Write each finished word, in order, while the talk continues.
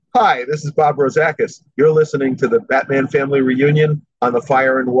Hi, this is Bob Rozakis. You're listening to the Batman Family Reunion on the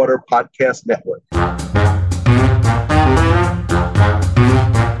Fire and Water Podcast Network.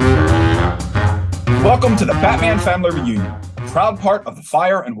 Welcome to the Batman Family Reunion, a proud part of the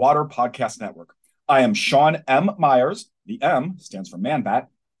Fire and Water Podcast Network. I am Sean M. Myers. The M stands for Man-Bat,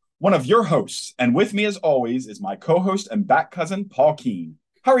 one of your hosts. And with me, as always, is my co-host and bat cousin, Paul Keene.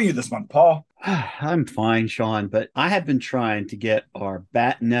 How are you this month, Paul? I'm fine, Sean, but I have been trying to get our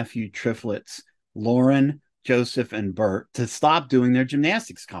bat nephew triplets, Lauren, Joseph, and Bert, to stop doing their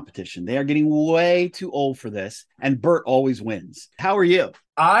gymnastics competition. They are getting way too old for this, and Bert always wins. How are you?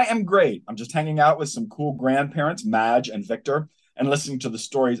 I am great. I'm just hanging out with some cool grandparents, Madge and Victor, and listening to the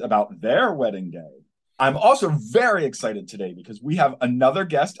stories about their wedding day. I'm also very excited today because we have another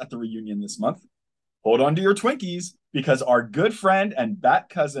guest at the reunion this month. Hold on to your Twinkies, because our good friend and bat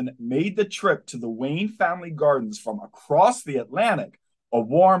cousin made the trip to the Wayne Family Gardens from across the Atlantic. A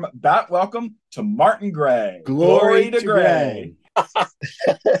warm bat welcome to Martin Gray. Glory to Gray.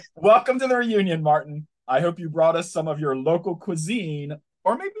 Welcome to the reunion, Martin. I hope you brought us some of your local cuisine,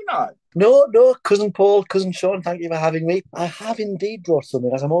 or maybe not. No, cousin Paul, cousin Sean, thank you for having me. I have indeed brought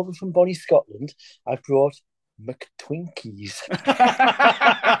something. As I'm over from Bonnie, Scotland, I've brought McTwinkies.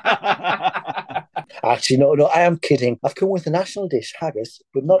 Actually, no, I am kidding. I've come with a national dish, haggis,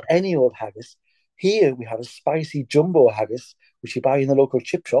 but not any old haggis. Here we have a spicy jumbo haggis, which you buy in the local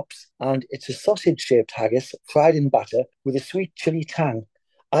chip shops, and it's a sausage-shaped haggis, fried in batter, with a sweet chilli tang.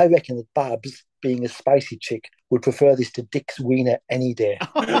 I reckon that Babs, being a spicy chick, would prefer this to Dick's Wiener any day.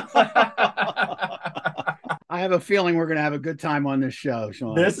 I have a feeling we're going to have a good time on this show,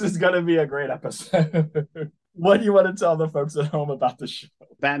 Sean. This is going to be a great episode. What do you want to tell the folks at home about the show?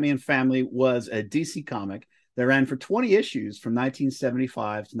 Batman Family was a DC comic that ran for 20 issues from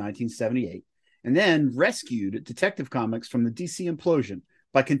 1975 to 1978, and then rescued Detective Comics from the DC implosion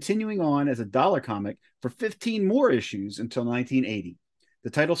by continuing on as a dollar comic for 15 more issues until 1980. The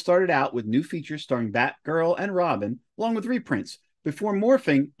title started out with new features starring Batgirl and Robin, along with reprints, before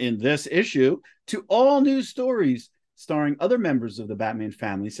morphing in this issue to all new stories starring other members of the Batman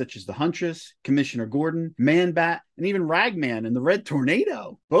family, such as the Huntress, Commissioner Gordon, Man-Bat, and even Ragman and the Red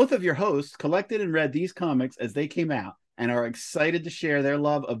Tornado. Both of your hosts collected and read these comics as they came out and are excited to share their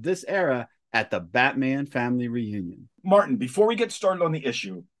love of this era at the Batman Family Reunion. Martin, before we get started on the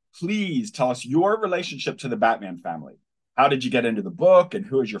issue, please tell us your relationship to the Batman family. How did you get into the book, and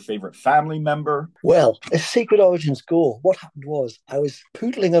who is your favorite family member? Well, as secret origins go, what happened was I was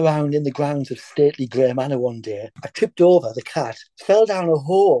pootling around in the grounds of stately Grey Manor one day. I tripped over the cat, fell down a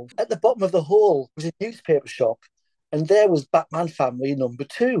hole. At the bottom of the hole was a newspaper shop, and there was Batman Family number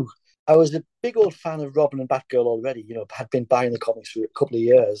 2. I was a big old fan of Robin and Batgirl already, had been buying the comics for a couple of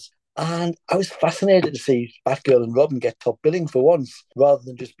years. And I was fascinated to see Batgirl and Robin get top billing for once, rather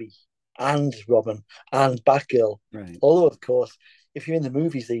than just be and Robin and Batgirl. Right. Although, of course, if you're in the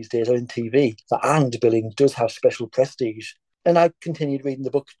movies these days or in TV, the and billing does have special prestige. And I continued reading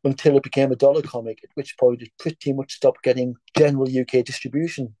the book until it became a dollar comic, at which point it pretty much stopped getting general UK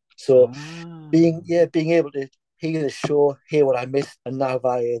distribution. So being able to hear the show, hear what I missed, and now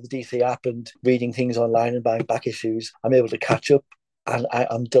via the DC app and reading things online and buying back issues, I'm able to catch up. And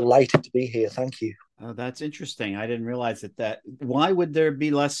I'm delighted to be here. Thank you. Oh, that's interesting. I didn't realize that. Why would there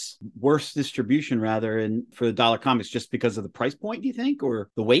be worse distribution for the dollar comics? Just because of the price point, do you think, or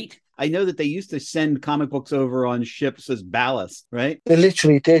the weight? I know that they used to send comic books over on ships as ballast, right? They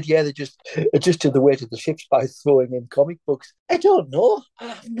literally did. Yeah, they just adjusted the weight of the ships by throwing in comic books. I don't know. I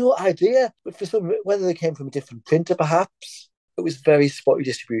have no idea. But whether they came from a different printer, perhaps. It was very spotty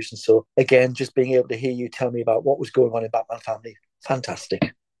distribution. So again, just being able to hear you tell me about what was going on in Batman Family,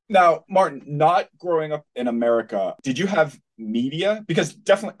 fantastic. Now, Martin, not growing up in America, did you have media? Because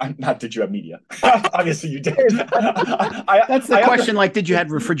definitely, not did you have media? Obviously you did. That's the question, did you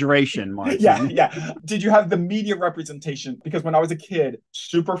have refrigeration, Martin? Yeah. Did you have the media representation? Because when I was a kid,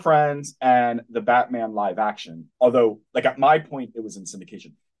 Super Friends and the Batman live action, although at my point, it was in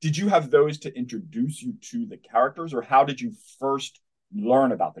syndication. Did you have those to introduce you to the characters, or how did you first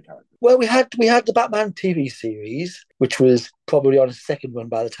learn about the characters? Well, we had the Batman TV series, which was probably on a second run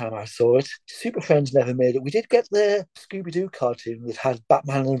by the time I saw it. Super Friends never made it. We did get the Scooby-Doo cartoon that had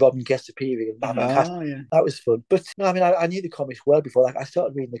Batman and Robin guest appearing and Batman yeah. That was fun. But no, I knew the comics well before. I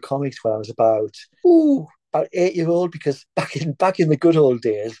started reading the comics when I was about 8-year-old, because back in the good old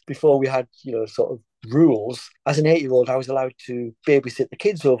days, before we had sort of rules, as an 8-year-old I was allowed to babysit the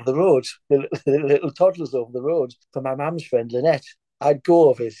kids over the road, the little toddlers over the road, for my mum's friend Lynette. I'd go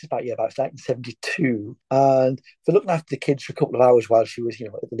over, it's about 1972. And for looking after the kids for a couple of hours while she was,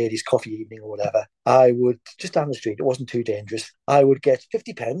 at the ladies' coffee evening or whatever, I would, just down the street, it wasn't too dangerous, I would get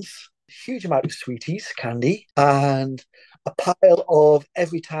 50 pence, a huge amount of sweeties, candy, and a pile of,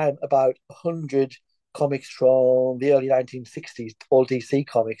 every time, about 100 comics from the early 1960s, all DC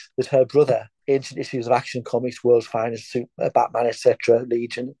comics, that her brother, Ancient Issues of Action Comics, World's Finest, Batman, etc.,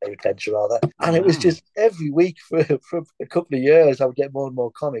 Legion, Adventure rather. And it was just every week for a couple of years, I would get more and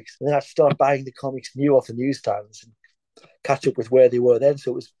more comics. And then I'd start buying the comics new off the newsstands and catch up with where they were then.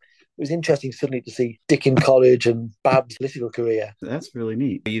 So it was interesting suddenly to see Dick in college and Bab's political career. That's really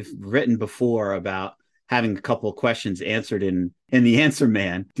neat. You've written before about having a couple of questions answered in the Answer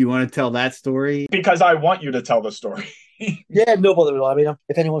Man. Do you want to tell that story? Because I want you to tell the story. Yeah, no bother at all. I mean,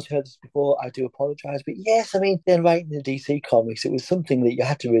 if anyone's heard this before, I do apologise. But yes, I mean, then writing the DC comics, it was something that you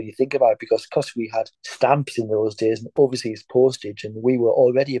had to really think about because we had stamps in those days and overseas postage, and we were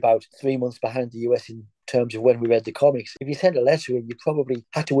already about 3 months behind the US in terms of when we read the comics. If you sent a letter in, you probably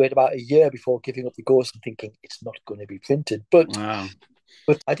had to wait about a year before giving up the ghost and thinking it's not going to be printed. But wow.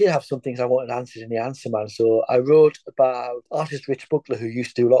 But I did have some things I wanted answered in the Answer Man. So I wrote about artist Rich Buckler, who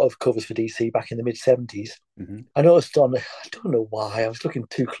used to do a lot of covers for DC back in the mid-70s. Mm-hmm. I noticed I don't know why, I was looking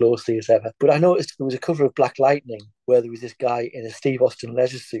too closely as ever, but I noticed there was a cover of Black Lightning where there was this guy in a Steve Austin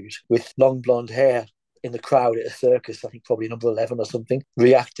leisure suit with long blonde hair in the crowd at a circus, I think probably number 11 or something,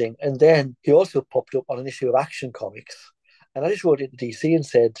 reacting. And then he also popped up on an issue of Action Comics. And I just wrote into DC and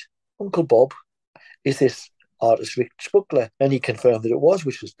said, Uncle Bob, is this artist Rich Buckler? And he confirmed that it was,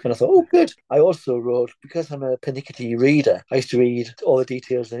 and I thought, oh, good. I also wrote, because I'm a pernickety reader, I used to read all the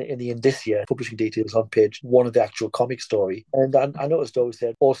details in the Indicia, publishing details on page 1 of the actual comic story. And I noticed always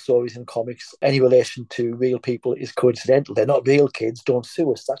said, all stories in comics, any relation to real people is coincidental. They're not real kids, don't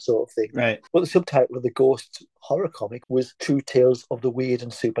sue us, that sort of thing. Right. But the subtitle of the Ghost horror comic was True Tales of the Weird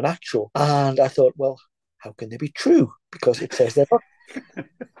and Supernatural. And I thought, well, how can they be true? Because it says they're not.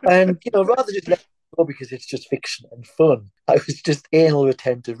 And, rather just let because it's just fiction and fun, I was just anal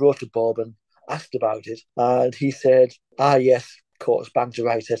retentive, wrote to Bob and asked about it. And he said, yes, of course, bangs are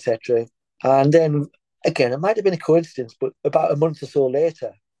right, etc. And then, again, it might have been a coincidence, but about a month or so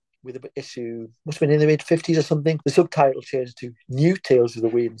later, with an issue, must have been in the mid-50s or something, the subtitle changed to New Tales of the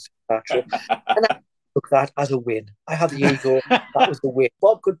Weird and Supernatural. And I took that as a win. I had the ego, that was the win.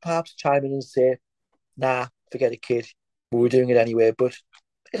 Bob could perhaps chime in and say, nah, forget it, kid. We were doing it anyway, but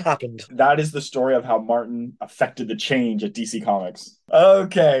it happened. That is the story of how Martin affected the change at DC Comics.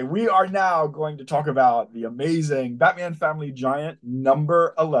 Okay, we are now going to talk about the amazing Batman Family Giant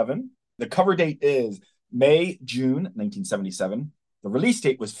number 11. The cover date is May-June 1977. The release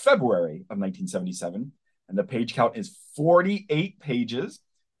date was February of 1977. And the page count is 48 pages.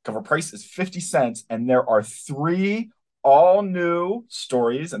 Cover price is 50 cents. And there are 3 all new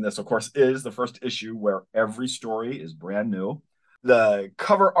stories. And this, of course, is the first issue where every story is brand new. The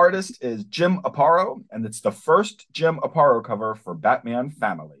cover artist is Jim Aparo, and it's the first Jim Aparo cover for Batman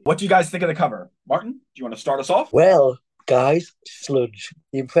Family. What do you guys think of the cover? Martin, do you want to start us off? Well, guys, sludge.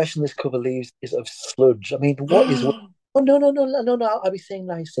 The impression this cover leaves is of sludge. I mean, what is... Oh, no. I'll be saying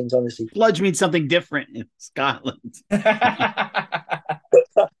nice things, honestly. Sludge means something different in Scotland.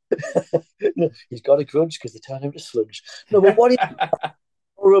 He's got a grudge because they turned him to sludge. No, but what is...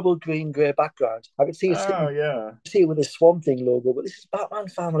 horrible green-grey background. I could see it with a Swamp Thing logo, but this is Batman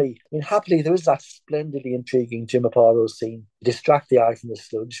Family. I mean, happily, there is that splendidly intriguing Jim Aparo scene to distract the eye from the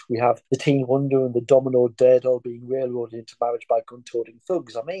sludge. We have the Teen Wonder and the Domino Daredevil being railroaded into marriage by gun-toting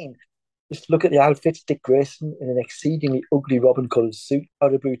thugs. I mean, just look at the outfits. Dick Grayson in an exceedingly ugly robin-coloured suit,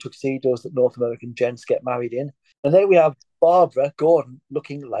 powder blue tuxedos that North American gents get married in. And then we have Barbara Gordon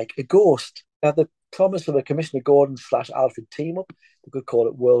looking like a ghost. Now, the promise of a Commissioner Gordon / Alfred team-up, we could call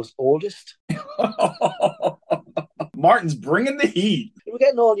it World's Oldest. Martin's bringing the heat. We're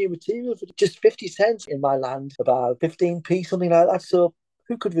getting all new material for just 50 cents in my land, about 15p, something like that. So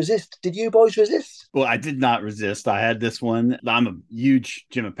who could resist? Did you boys resist? Well, I did not resist. I had this one. I'm a huge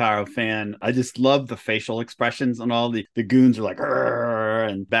Jim Aparo fan. I just love the facial expressions on all the goons are like,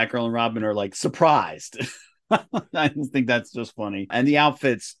 and Batgirl and Robin are like surprised. I just think that's just funny. And the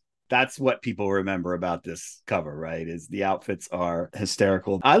outfits, that's what people remember about this cover, right? Is the outfits are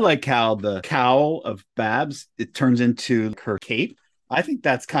hysterical. I like how the cowl of Babs, it turns into her cape. I think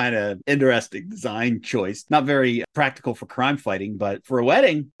that's kind of interesting design choice. Not very practical for crime fighting, but for a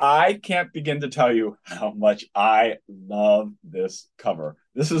wedding. I can't begin to tell you how much I love this cover.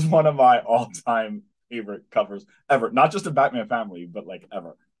 This is one of my all-time favorite covers ever. Not just of Batman Family, but like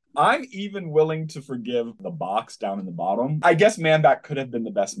ever. I'm even willing to forgive the box down in the bottom. I guess Man-Bat could have been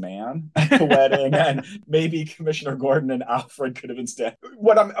the best man at the wedding, and maybe Commissioner Gordon and Alfred could have instead.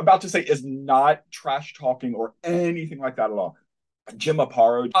 What I'm about to say is not trash talking or anything like that at all. Jim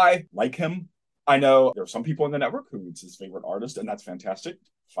Aparo, I like him. I know there are some people in the network who it's his favorite artist, and that's fantastic.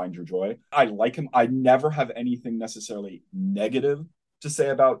 Find your joy. I like him. I never have anything necessarily negative to say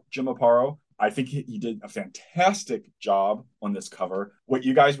about Jim Aparo. I think he did a fantastic job on this cover. What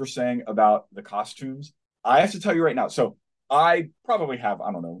you guys were saying about the costumes, I have to tell you right now. So I probably have,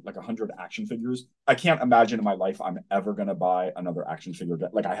 I don't know, like 100 action figures. I can't imagine in my life I'm ever going to buy another action figure.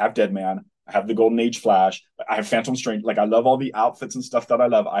 Like I have Deadman, I have the Golden Age Flash, I have Phantom Strange. Like I love all the outfits and stuff that I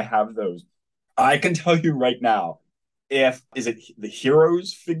love. I have those. I can tell you right now, is it the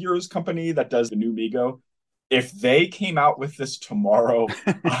Heroes Figures company that does the new Mego? If they came out with this tomorrow,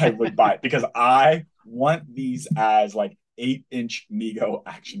 I would buy it because I want these as like 8-inch Mego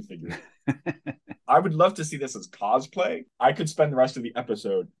action figures. I would love to see this as cosplay. I could spend the rest of the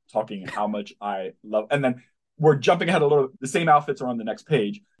episode talking how much I love. And then we're jumping ahead a little. The same outfits are on the next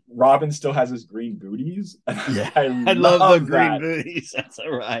page. Robin still has his green booties. Yeah, I love the green that. Booties. That's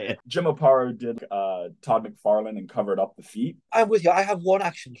all right. Jim Aparo did Todd McFarlane and covered up the feet. I'm with you. I have one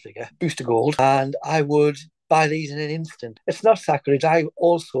action figure, Booster Gold, and I would buy these in an instant. It's not sacrilege. I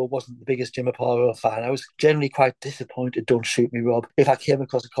also wasn't the biggest Jim Aparo fan. I was generally quite disappointed, don't shoot me, Rob, if I came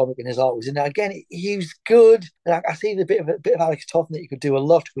across a comic and his art was in there. Again, he was good. And I see the bit of Alex Toffman that you could do a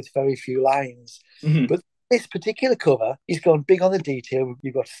lot with very few lines. Mm-hmm. But this particular cover, he's gone big on the detail.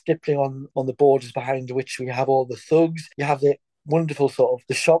 You've got stippling on the borders behind which we have all the thugs. You have the wonderful sort of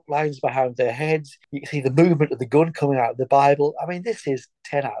the shock lines behind their heads. You can see the movement of the gun coming out of the Bible. I mean, this is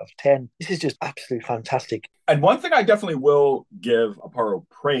 10 out of 10. This is just absolutely fantastic. And one thing I definitely will give Aparo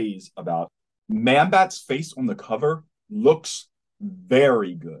praise about, Man-Bat's face on the cover looks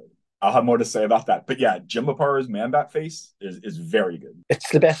very good. I'll have more to say about that. But yeah, Jim Aparo's Man-Bat face is very good.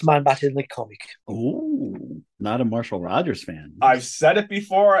 It's the best Man-Bat in the comic. Ooh, not a Marshall Rogers fan. I've said it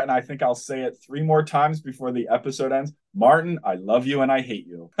before, and I think I'll say it 3 more times before the episode ends. Martin, I love you and I hate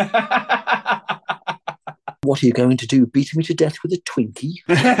you. What are you going to do? Beat me to death with a Twinkie?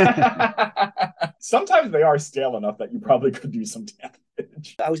 Sometimes they are stale enough that you probably could do some damage.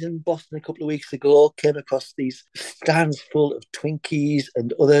 I was in Boston a couple of weeks ago, came across these stands full of Twinkies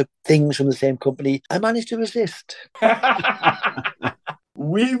and other things from the same company. I managed to resist.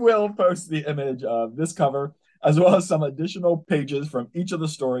 We will post the image of this cover, as well as some additional pages from each of the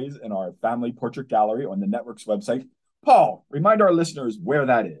stories in our family portrait gallery on the network's website. Paul, remind our listeners where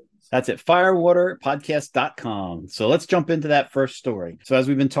that is. That's at firewaterpodcast.com. So let's jump into that first story. So as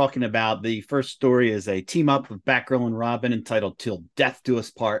we've been talking about, the first story is a team up of Batgirl and Robin entitled Till Death Do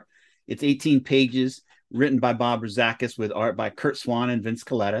Us Part. It's 18 pages, written by Bob Rozakis with art by Curt Swan and Vince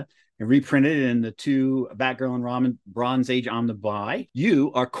Colletta, and reprinted in the 2 Batgirl and Robin Bronze Age omnibuy.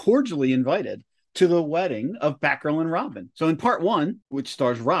 You are cordially invited to the wedding of Batgirl and Robin. So in part 1, which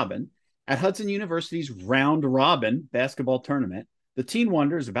stars Robin, at Hudson University's Round Robin basketball tournament, the Teen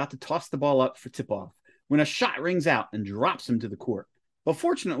Wonder is about to toss the ball up for tip-off when a shot rings out and drops him to the court. But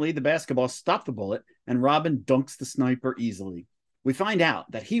fortunately, the basketball stopped the bullet, and Robin dunks the sniper easily. We find out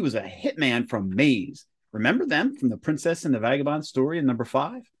that he was a hitman from Maze. Remember them from the Princess and the Vagabond story in number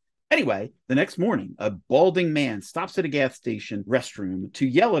 5? Anyway, the next morning, a balding man stops at a gas station restroom to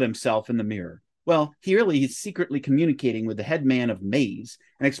yell at himself in the mirror. Well, he really is secretly communicating with the head man of Maze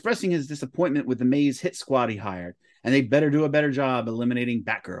and expressing his disappointment with the Maze hit squad he hired, and they better do a better job eliminating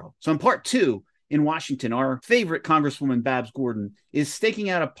Batgirl. So in part 2, in Washington, our favorite Congresswoman Babs Gordon is staking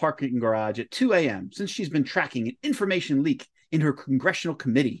out a parking garage at 2 a.m. since she's been tracking an information leak in her congressional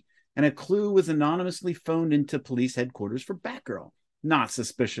committee, and a clue was anonymously phoned into police headquarters for Batgirl. Not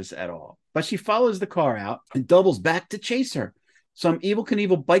suspicious at all. But she follows the car out and doubles back to chase her. Some Evel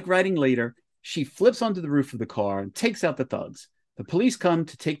Knievel bike riding later, she flips onto the roof of the car and takes out the thugs. The police come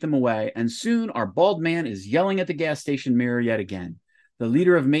to take them away, and soon our bald man is yelling at the gas station mirror yet again. The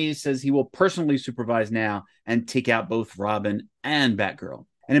leader of Maze says he will personally supervise now and take out both Robin and Batgirl.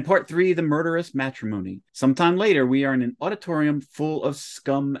 And in part 3, the murderous matrimony. Sometime later, we are in an auditorium full of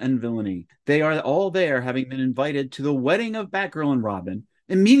scum and villainy. They are all there, having been invited to the wedding of Batgirl and Robin,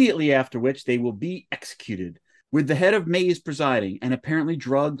 immediately after which they will be executed, with the head of Maze presiding, and apparently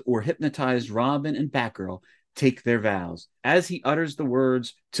drugged or hypnotized Robin and Batgirl take their vows. As he utters the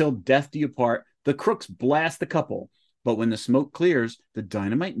words, "Till death do you part," the crooks blast the couple. But when the smoke clears, the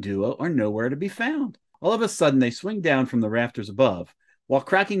dynamite duo are nowhere to be found. All of a sudden, they swing down from the rafters above. While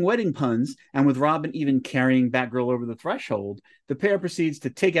cracking wedding puns, and with Robin even carrying Batgirl over the threshold, the pair proceeds to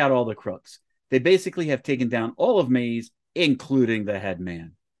take out all the crooks. They basically have taken down all of Maze, including the head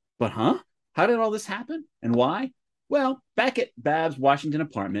man. But how did all this happen and why? Well, back at Babs' Washington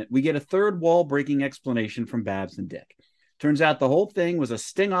apartment, we get a third wall breaking explanation from Babs and Dick. Turns out the whole thing was a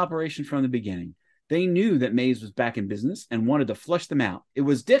sting operation from the beginning. They knew that Mays was back in business and wanted to flush them out. It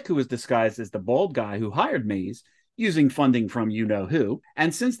was Dick who was disguised as the bald guy who hired Mays, using funding from you-know-who,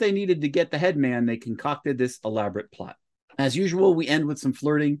 and since they needed to get the head man, they concocted this elaborate plot. As usual, we end with some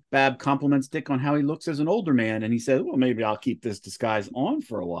flirting. Bab compliments Dick on how he looks as an older man, and he says, well, maybe I'll keep this disguise on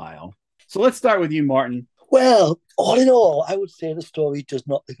for a while. So let's start with you, Martin. Well, all in all, I would say the story does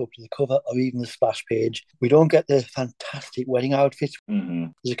not live up to the cover or even the splash page. We don't get the fantastic wedding outfits. Mm-hmm.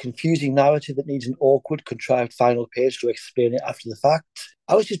 There's a confusing narrative that needs an awkward, contrived final page to explain it after the fact.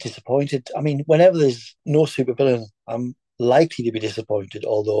 I was just disappointed. I mean, whenever there's no supervillain, I'm likely to be disappointed,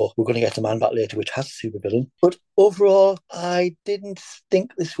 although we're going to get a Man Bat later which has a supervillain. But overall, I didn't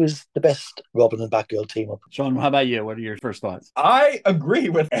think this was the best Robin and Batgirl team up. Sean, how about you? What are your first thoughts? I agree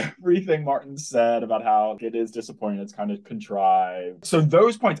with everything Martin said about how it is disappointing. It's kind of contrived. So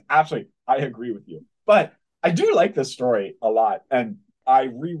those points, absolutely, I agree with you. But I do like this story a lot. And I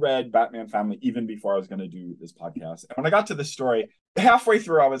reread Batman Family even before I was going to do this podcast. And when I got to this story, halfway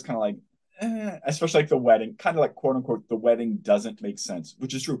through, I was kind of like, especially like the wedding, kind of like quote unquote, the wedding doesn't make sense,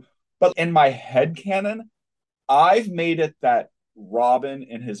 which is true. But in my head canon, I've made it that Robin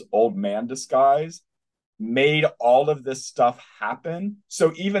in his old man disguise made all of this stuff happen.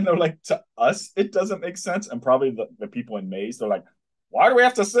 So even though like to us, it doesn't make sense. And probably the people in Maze, they're like, why do we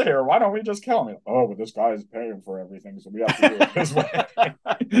have to sit here? Why don't we just kill him? Oh, but this guy is paying for everything, so we have to do it his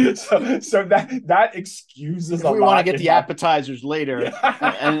way. so that excuses if a lot. We want to get the appetizers later,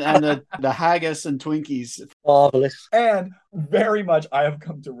 and the haggis and Twinkies. Marvelous. And very much, I have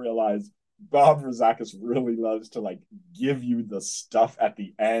come to realize Bob Rozakis really loves to like give you the stuff at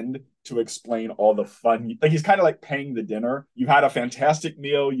the end to explain all the fun. Like he's kind of like paying the dinner. You've had a fantastic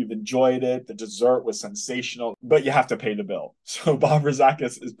meal, you've enjoyed it, the dessert was sensational, but you have to pay the bill. So Bob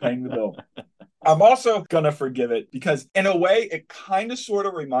Rozakis is paying the bill. I'm also gonna forgive it because in a way it kind of sort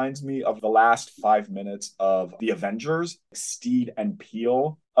of reminds me of the last 5 minutes of the Avengers, Steed and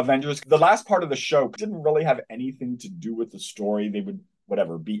Peel Avengers. The last part of the show didn't really have anything to do with the story. They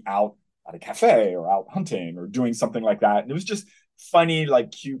would be out at a cafe or out hunting or doing something like that. And it was just funny,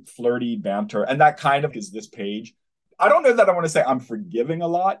 like cute, flirty banter. And that kind of is this page. I don't know that I want to say I'm forgiving a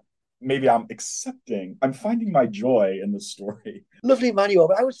lot. Maybe I'm accepting. I'm finding my joy in the story. Lovely manual,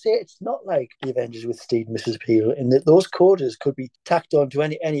 but I would say it's not like the Avengers with Steve and Mrs. Peel in that those coders could be tacked on to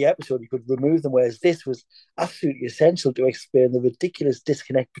any episode. You could remove them, whereas this was absolutely essential to explain the ridiculous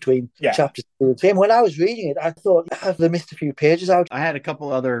disconnect between chapters 2 and 3. And when I was reading it, I thought, have they missed a few pages out? I had a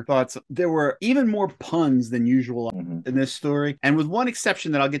couple other thoughts. There were even more puns than usual in this story. And with one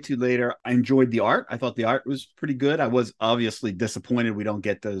exception that I'll get to later, I enjoyed the art. I thought the art was pretty good. I was obviously disappointed we don't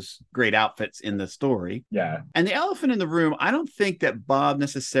get those great outfits in the story. Yeah. And the elephant in the room, I don't think that Bob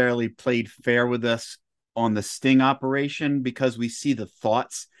necessarily played fair with us on the sting operation because we see the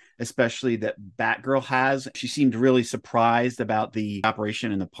thoughts, especially that Batgirl has. She seemed really surprised about the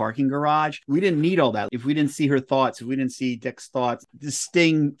operation in the parking garage. We didn't need all that. If we didn't see her thoughts, if we didn't see Dick's thoughts, the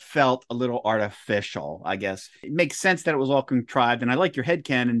sting felt a little artificial, I guess. It makes sense that it was all contrived. And I like your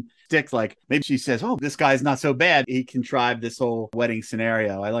headcanon. Dick's like, maybe she says, oh, this guy's not so bad. He contrived this whole wedding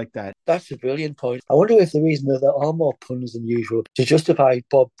scenario. I like that. That's a brilliant point. I wonder if the reason that there are more puns than usual to justify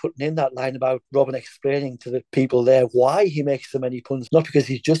Bob putting in that line about Robin explaining to the people there why he makes so many puns, not because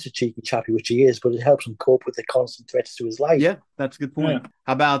he's just a cheeky chappy, which he is, but it helps him cope with the constant threats to his life. Yeah, that's a good point. Yeah.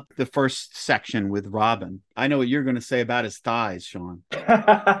 How about the first section with Robin? I know what you're going to say about his thighs, Sean.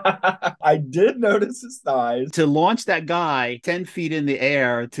 I did notice his thighs. To launch that guy 10 feet in the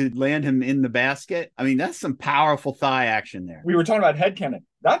air to land him in the basket, I mean, that's some powerful thigh action there. We were talking about headcanon.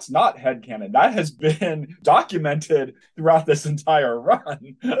 That's not headcanon. That has been documented throughout this entire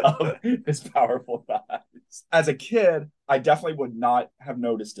run of his powerful thighs. As a kid, I definitely would not have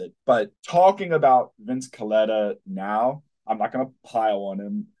noticed it. But talking about Vince Colletta now, I'm not going to pile on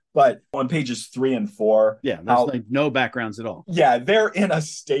him. But on pages 3 and 4... Yeah, there's like no backgrounds at all. Yeah, they're in a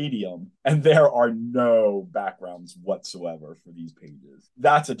stadium, and there are no backgrounds whatsoever for these pages.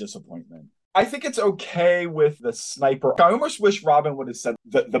 That's a disappointment. I think it's okay with the sniper. I almost wish Robin would have said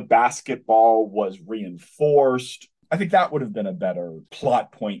that the basketball was reinforced. I think that would have been a better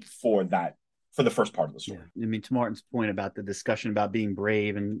plot point for that, for the first part of the story. Yeah. I mean, to Martin's point about the discussion about being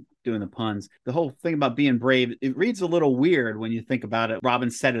brave and doing the puns, the whole thing about being brave, it reads a little weird when you think about it.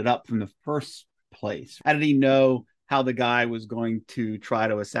 Robin set it up from the first place. How did he know how the guy was going to try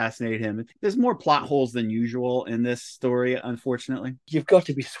to assassinate him. There's more plot holes than usual in this story, unfortunately. You've got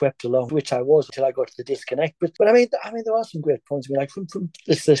to be swept along, which I was until I got to the disconnect. But I mean, there are some great points. I mean, like from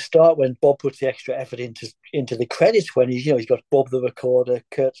the start when Bob puts the extra effort into the credits, when he's got Bob the recorder,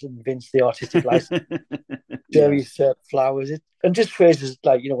 Kurt and Vince the artistic license, Jerry's flowers. And just phrases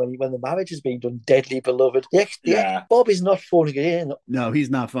like, when the marriage is being done, deadly beloved. Bob is not phoning it in. No,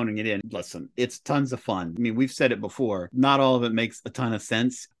 he's not phoning it in. Listen, it's tons of fun. I mean, we've said it before. Not all of it makes a ton of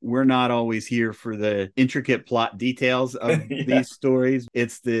sense. We're not always here for the intricate plot details of these stories.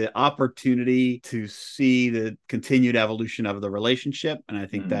 It's the opportunity to see the continued evolution of the relationship. And I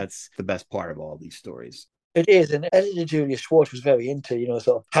think that's the best part of all these stories. It is, and editor Julia Schwartz was very into,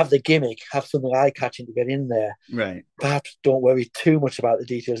 sort of have the gimmick, have something eye-catching to get in there. Right. Perhaps don't worry too much about the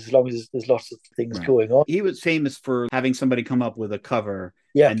details as long as there's lots of things going on. He was famous for having somebody come up with a cover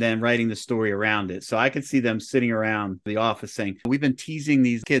and then writing the story around it. So I could see them sitting around the office saying, we've been teasing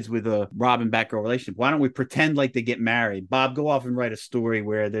these kids with a Robin Batgirl relationship. Why don't we pretend like they get married? Bob, go off and write a story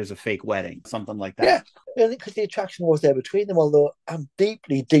where there's a fake wedding, something like that. Yeah, because the attraction was there between them, although I'm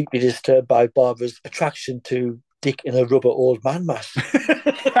deeply, deeply disturbed by Barbara's attraction to Dick in a rubber old man mask.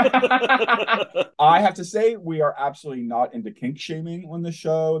 I have to say, we are absolutely not into kink shaming on the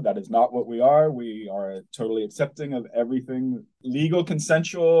show. That is not what we are. We are totally accepting of everything legal,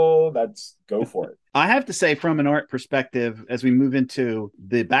 consensual. Go for it. I have to say, from an art perspective, as we move into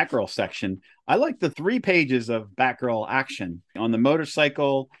the Batgirl section, I like the 3 pages of Batgirl action on the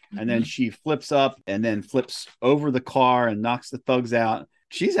motorcycle, and then she flips up and then flips over the car and knocks the thugs out.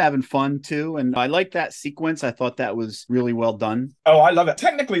 She's having fun too, and I like that sequence. I thought that was really well done. Oh, I love it.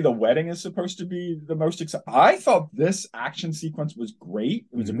 Technically, the wedding is supposed to be the most exciting. I thought this action sequence was great.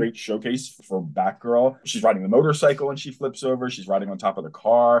 It was a great showcase for Batgirl. She's riding the motorcycle and she flips over. She's riding on top of the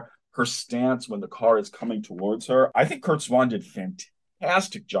car. Her stance when the car is coming towards her. I think Curt Swan did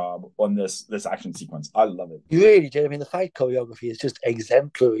fantastic job on this action sequence. I love it. You really did. I mean, the fight choreography is just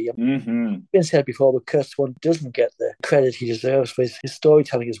exemplary. Been said before, but Curt Swan doesn't get the credit he deserves for his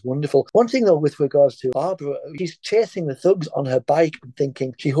storytelling is wonderful. One thing though, with regards to Barbara, she's chasing the thugs on her bike and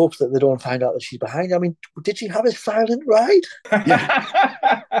thinking she hopes that they don't find out that she's behind. I mean, did she have a silent ride?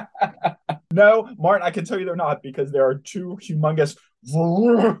 Yeah. No, Martin, I can tell you they're not, because there are 2 humongous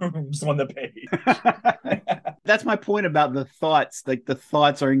rooms on the page. That's my point about the thoughts. Like, the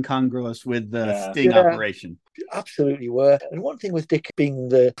thoughts are incongruous with the sting operation. Absolutely were. And one thing with Dick being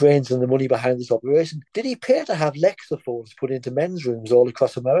the brains and the money behind this operation, did he pay to have Lexaphones put into men's rooms all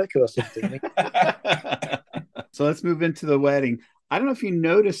across America or something? So let's move into the wedding. I don't know if you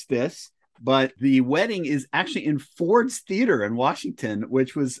noticed this, but the wedding is actually in Ford's Theater in Washington,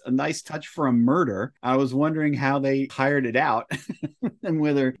 which was a nice touch for a murder. I was wondering how they hired it out and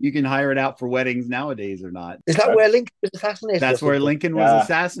whether you can hire it out for weddings nowadays or not. Is that where Lincoln was assassinated? That's where Lincoln was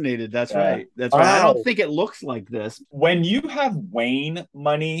assassinated. That's right. That's right. I don't think it looks like this. When you have Wayne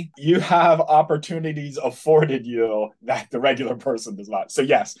money, you have opportunities afforded you that the regular person does not. So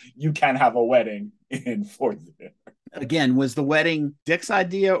yes, you can have a wedding in Ford's Theater. Again, was the wedding Dick's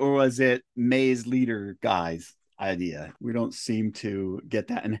idea or was it May's leader guy's idea? We don't seem to get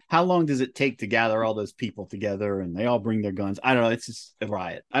that. And how long does it take to gather all those people together and they all bring their guns? I don't know. It's just a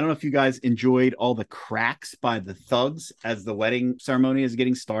riot. I don't know if you guys enjoyed all the cracks by the thugs as the wedding ceremony is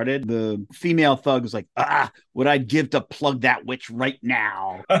getting started. The female thug was like, what I'd give to plug that witch right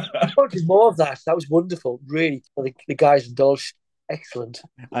now. I wanted more of that. That was wonderful. Really. The guys indulged. Excellent.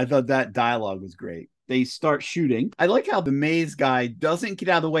 I thought that dialogue was great. They start shooting. I like how the maze guy doesn't get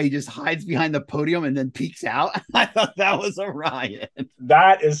out of the way. He just hides behind the podium and then peeks out. I thought that was a riot.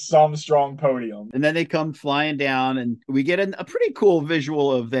 That is some strong podium. And then they come flying down and we get a pretty cool visual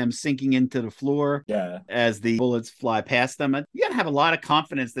of them sinking into the floor as the bullets fly past them. You got to have a lot of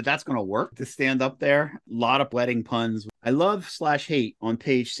confidence that that's going to work to stand up there. A lot of wedding puns. I love /hate on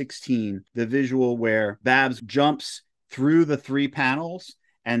page 16, the visual where Babs jumps through the 3 panels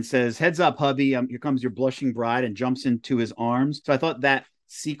and says, heads up, hubby, here comes your blushing bride, and jumps into his arms. So I thought that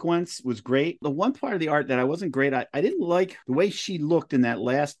sequence was great. The one part of the art that I wasn't great, I didn't like the way she looked in that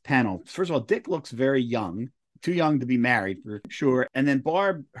last panel. First of all, Dick looks very young, too young to be married for sure. And then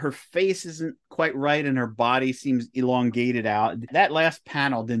Barb, her face isn't quite right and her body seems elongated out. That last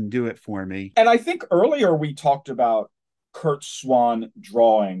panel didn't do it for me. And I think earlier we talked about Curt Swan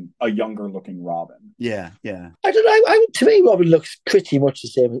drawing a younger looking Robin. Yeah. I don't know. To me, Robin looks pretty much the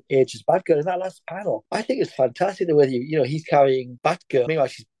same age as Batgirl in that last panel. I think it's fantastic the way he's carrying Batgirl. Meanwhile,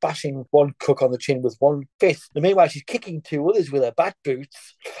 she's bashing one crook on the chin with one fist. And meanwhile, she's kicking two others with her bat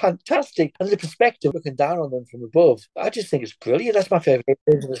boots. Fantastic. And the perspective looking down on them from above. I just think it's brilliant. That's my favorite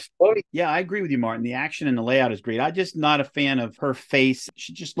part of the story. Yeah, I agree with you, Martin. The action and the layout is great. I'm just not a fan of her face.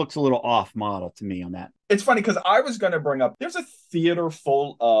 She just looks a little off model to me on that. It's funny because I was going to bring up there's a theater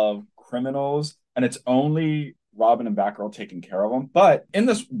full of criminals and it's only Robin and Batgirl taking care of them. But in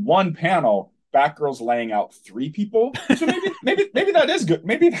this one panel, Batgirl's laying out 3 people. So maybe that is good.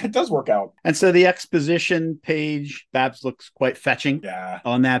 Maybe that does work out. And so the exposition page, Babs looks quite fetching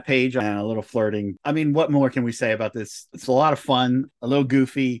on that page and a little flirting. I mean, what more can we say about this? It's a lot of fun, a little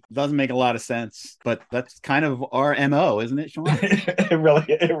goofy, doesn't make a lot of sense, but that's kind of our MO, isn't it, Sean? It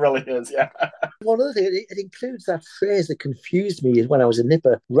really is, yeah. One other thing, it includes that phrase that confused me when I was a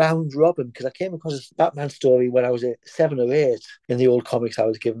nipper, round robin, because I came across a Batman story when I was 7 or 8 in the old comics I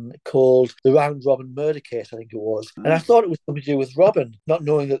was given, called The Round Robin Murder Case, I think it was. And I thought it was something to do with Robin, not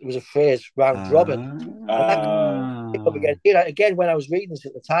knowing that there was a phrase, round robin. Again, when I was reading this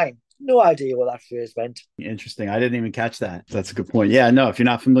at the time, no idea what that phrase meant. Interesting. I didn't even catch that. That's a good point. Yeah, no, if you're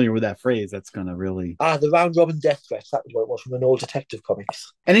not familiar with that phrase, that's going to really... the round robin death threats. That was what it was from an old detective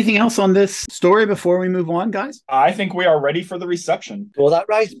comics. Anything else on this story before we move on, guys? I think we are ready for the reception. Well, that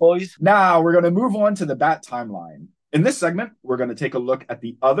right, boys. Now we're going to move on to the Bat timeline. In this segment, we're going to take a look at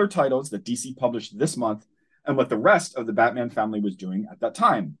the other titles that DC published this month and what the rest of the Batman family was doing at that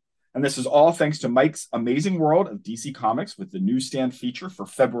time. And this is all thanks to Mike's Amazing World of DC Comics with the newsstand feature for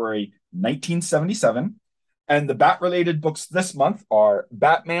February 1977. And the Bat-related books this month are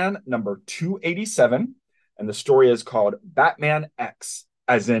Batman number 287, and the story is called Batman X,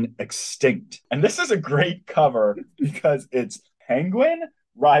 as in extinct. And this is a great cover because it's Penguin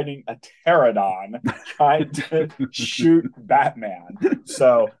riding a pterodon trying to shoot Batman.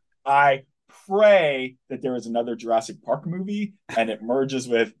 So I pray that there is another Jurassic Park movie and it merges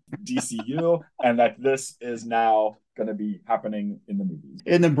with DCU and that this is now going to be happening in the movies.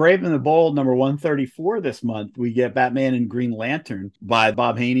 In the Brave and the Bold number 134 this month, we get Batman and Green Lantern by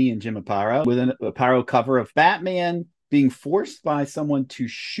Bob Haney and Jim Aparo with an Aparo cover of Batman being forced by someone to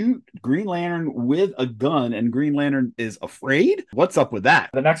shoot Green Lantern with a gun, and Green Lantern is afraid? What's up with that?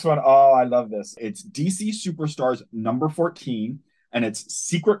 The next one, oh, I love this. It's DC Superstars number 14, and it's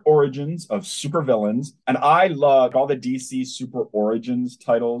Secret Origins of Supervillains. And I love all the DC Super Origins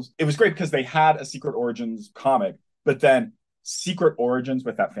titles. It was great because they had a Secret Origins comic, but then Secret Origins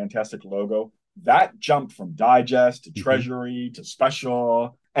with that fantastic logo, that jumped from Digest to Treasury to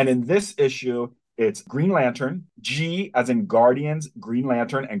Special. And in this issue, it's Green Lantern, G as in Guardians, Green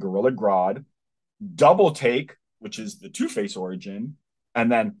Lantern, and Gorilla Grodd, Double Take, which is the Two-Face origin,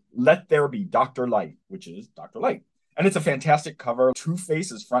 and then Let There Be Dr. Light, which is Dr. Light. And it's a fantastic cover.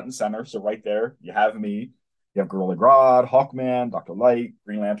 Two-Face is front and center, so right there, you have me. You have Gorilla Grodd, Hawkman, Dr. Light,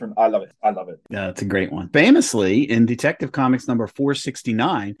 Green Lantern. I love it. I love it. Yeah, it's a great one. Famously, in Detective Comics number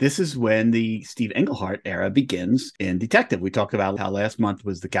 469, this is when the Steve Englehart era begins in Detective. We talked about how last month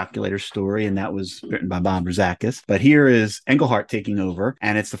was the Calculator story, and that was written by Bob Rozakis. But here is Englehart taking over,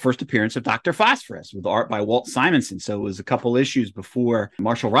 and it's the first appearance of Dr. Phosphorus with art by Walt Simonson. So it was a couple issues before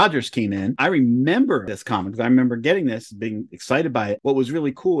Marshall Rogers came in. I remember this comic because I remember getting this, being excited by it. What was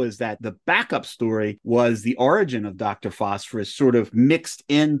really cool is that the backup story was the origin of Dr. Phosphorus sort of mixed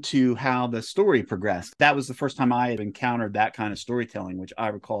into how the story progressed. That was the first time I had encountered that kind of storytelling, which I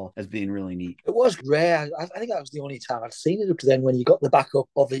recall as being really neat. It was rare. I think that was the only time I'd seen it up to then, when you got the backup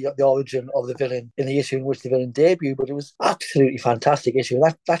of the origin of the villain in the issue in which the villain debuted. But it was absolutely fantastic issue.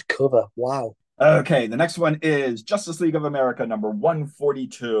 That cover, wow. Okay, the next one is Justice League of America number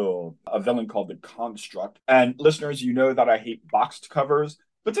 142, a villain called the Construct. And listeners, you know that I hate boxed covers.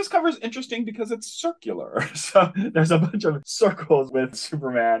 But this cover is interesting because it's circular. So there's a bunch of circles with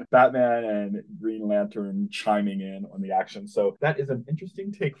Superman, Batman, and Green Lantern chiming in on the action. So that is an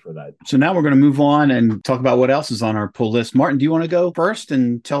interesting take for that. So now we're going to move on and talk about what else is on our pull list. Martin, do you want to go first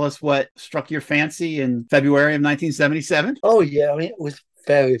and tell us what struck your fancy in February of 1977? Oh, yeah. I mean, it was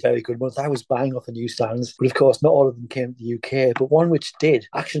very, very good month. I was buying off the newsstands, but of course, not all of them came to the UK, but one which did,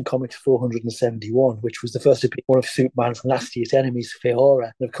 Action Comics 471, which was the first appearance of one of Superman's nastiest enemies, Feora.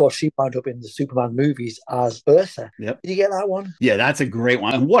 And of course, she wound up in the Superman movies as Ursa. Yep. Did you get that one? Yeah, that's a great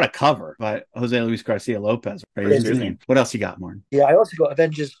one. And what a cover by Jose Luis Garcia Lopez. Right? What else you got, Martin? Yeah, I also got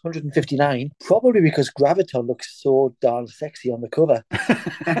Avengers 159, probably because Graviton looks so darn sexy on the cover.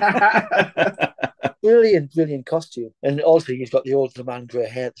 Brilliant, brilliant costume. And also, he's got the older man grey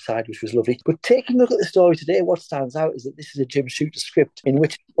hair at the side, which was lovely. But taking a look at the story today, what stands out is that this is a Jim Shooter script in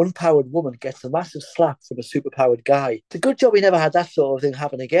which an unpowered woman gets a massive slap from a superpowered guy. It's a good job he never had that sort of thing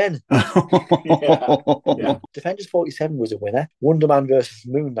happen again. Yeah. Defenders 47 was a winner. Wonder Man versus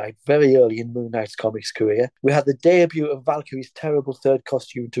Moon Knight, very early in Moon Knight's comics career. We had the debut of Valkyrie's terrible third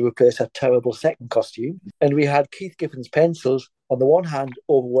costume to replace her terrible second costume. And we had Keith Giffen's pencils, on the one hand,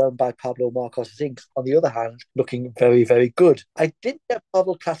 overwhelmed by Pablo Marcos' inks, on the other hand, looking very, very good. I didn't get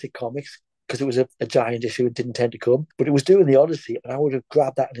Marvel Classic Comics because it was a giant issue and didn't tend to come, but it was doing the Odyssey, and I would have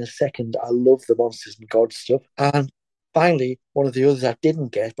grabbed that in a second. I love the Monsters and Gods stuff. And finally, one of the others I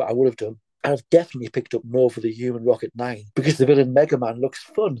didn't get, but I would have done, I've definitely picked up Nova the Human Rocket 9 because the villain Mega Man looks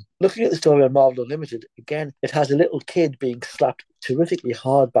fun. Looking at the story on Marvel Unlimited, again, it has a little kid being slapped terrifically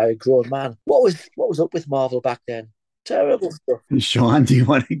hard by a grown man. What was up with Marvel back then? Terrible stuff. Sean, do you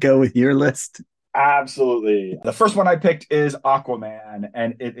want to go with your list? Absolutely. The first one I picked is Aquaman,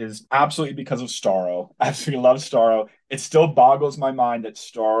 and it is absolutely because of Starro. I absolutely love Starro. It still boggles my mind that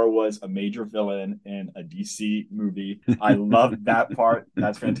Starro was a major villain in a DC movie. I love that part.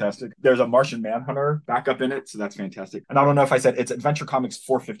 That's fantastic. There's a Martian Manhunter backup in it, so that's fantastic. And I don't know if I said it's Adventure Comics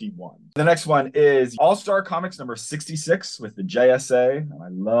 451. The next one is All-Star Comics number 66 with the JSA. And I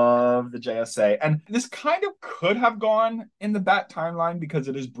love the JSA. And this kind of could have gone in the Bat timeline because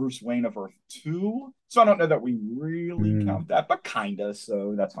it is Bruce Wayne of Earth 2. So I don't know that we really count that, but kind of,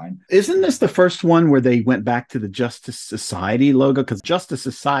 so that's fine. Isn't this the first one where they went back to the Justice Society logo? Because Justice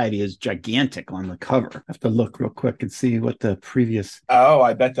Society is gigantic on the cover. I have to look real quick and see what the previous... Oh,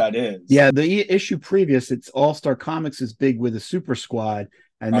 I bet that is. Yeah, the issue previous, it's All-Star Comics is big with the Super Squad.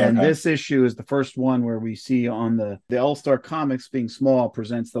 And then this issue is the first one where we see on the All-Star Comics being small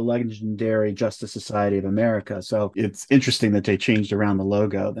presents the legendary Justice Society of America. So it's interesting that they changed around the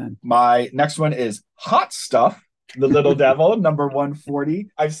logo then. My next one is Hot Stuff, the Little Devil, number 140.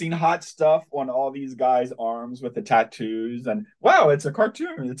 I've seen Hot Stuff on all these guys' arms with the tattoos. And wow, it's a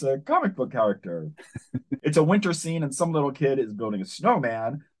cartoon. It's a comic book character. It's a winter scene and some little kid is building a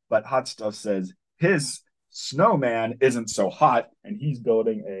snowman. But Hot Stuff says his snowman isn't so hot and he's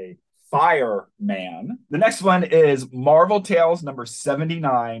building a fireman. The next one is Marvel Tales number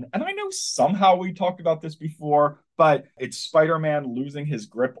 79. And I know somehow we talked about this before, but it's Spider-Man losing his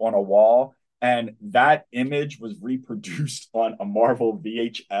grip on a wall. And that image was reproduced on a Marvel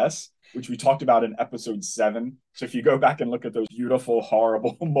VHS, which we talked about in episode 7. So if you go back and look at those beautiful,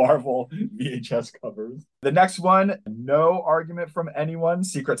 horrible Marvel VHS covers. The next one, no argument from anyone,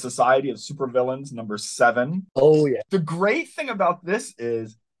 Secret Society of Supervillains, number 7. Oh, yeah. The great thing about this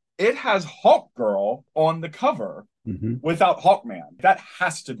is it has Hawk Girl on the cover without Hawkman. That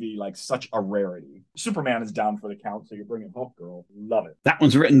has to be like such a rarity. Superman is down for the count, so you're bringing Hawk Girl. Love it. That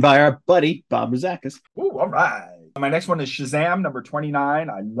one's written by our buddy, Bob Rozakis. Ooh, all right. My next one is Shazam, number 29.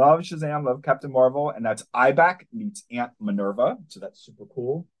 I love Shazam, love Captain Marvel, and that's Ibak meets Aunt Minerva, so that's super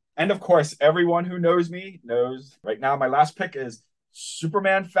cool. And of course, everyone who knows me knows right now my last pick is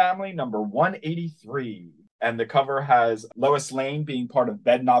Superman Family, number 183. And the cover has Lois Lane being part of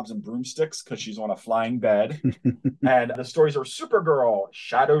Bed Knobs and Broomsticks because she's on a flying bed. And the stories are Supergirl,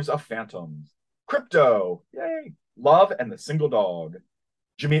 Shadows of Phantoms, Crypto, yay, Love and the Single Dog,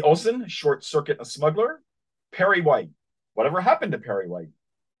 Jimmy Olsen, Short Circuit, a Smuggler, Perry White, Whatever Happened to Perry White,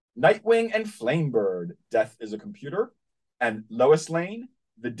 Nightwing and Flamebird, Death is a Computer, and Lois Lane,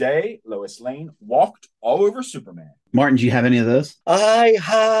 The Day Lois Lane Walked All Over Superman. Martin, do you have any of those? I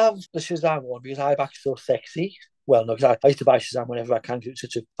have the Shazam one because Ibak's so sexy. Well, no, because I used to buy Shazam whenever I can because it's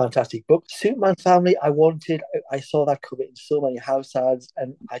such a fantastic book. Superman Family, I saw that cover in so many house ads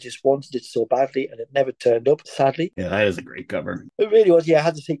and I just wanted it so badly and it never turned up, sadly. Yeah, that is a great cover. It really was. Yeah, I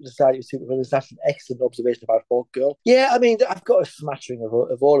had the Secret Society of Supervillains. That's an excellent observation about Hawk Girl. Yeah, I mean, I've got a smattering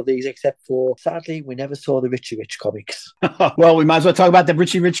of all of these except for, sadly, we never saw the Richie Rich comics. Well, we might as well talk about the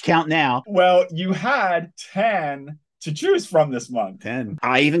Richie Rich count now. Well, you had 10 to choose from this month. 10.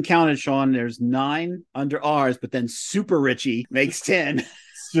 I even counted, Sean. There's 9 under ours, but then Super Richie makes 10.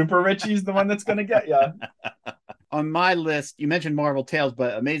 Super Richie's the one that's going to get you. On my list, you mentioned Marvel Tales,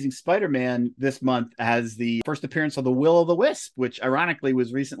 but Amazing Spider-Man this month has the first appearance of the Will-O'-the-Wisp, which ironically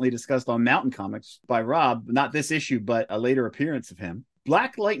was recently discussed on Mountain Comics by Rob. Not this issue, but a later appearance of him.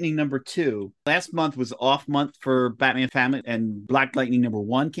 Black Lightning number 2. Last month was off month for Batman Family, and Black Lightning number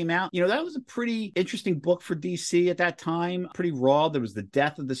 1 came out. You know, that was a pretty interesting book for DC at that time. Pretty raw. There was the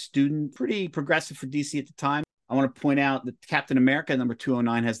death of the student. Pretty progressive for DC at the time. I want to point out that Captain America number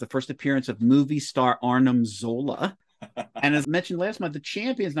 209 has the first appearance of movie star Arnim Zola. And as mentioned last month, the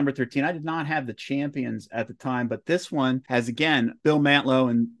Champions number 13. I did not have the Champions at the time, but this one has, again, Bill Mantlo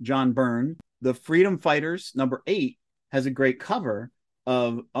and John Byrne. The Freedom Fighters, number 8, has a great cover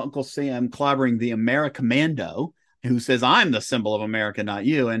of Uncle Sam clobbering the Americommando, who says, "I'm the symbol of America, not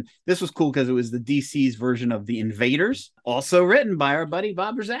you." And this was cool because it was the DC's version of the Invaders, also written by our buddy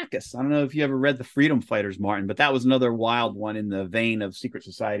Bob Rozakis. I don't know if you ever read the Freedom Fighters, Martin, but that was another wild one in the vein of Secret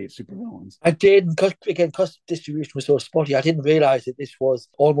Society of Supervillains. I did, because distribution was so spotty, I didn't realize that this was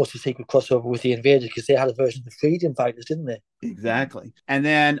almost a secret crossover with the Invaders, because they had a version of the Freedom Fighters, didn't they? Exactly. And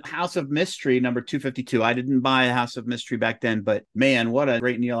then House of Mystery, number 252. I didn't buy a House of Mystery back then, but man, what a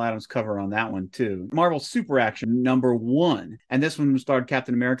great Neil Adams cover on that one, too. Marvel Super Action, number 1. And this one starred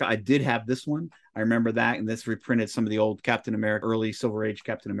Captain America. I did have this one. I remember that. And this reprinted some of the old Captain America, early Silver Age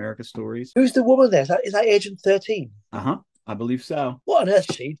Captain America stories. Who's the woman there? Is that Agent 13? Uh-huh. I believe so. What on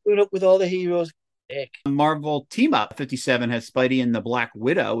earth is she doing up with all the heroes? Marvel Team Up 57 has Spidey and the Black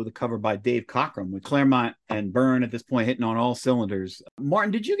Widow with a cover by Dave Cockrum, with Claremont and Byrne at this point hitting on all cylinders. Martin,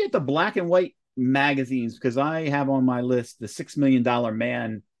 did you get the black and white magazines? Because I have on my list the $6 Million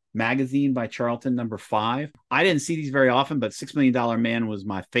Man magazine by Charlton, number 5. I didn't see these very often, but $6 Million Man was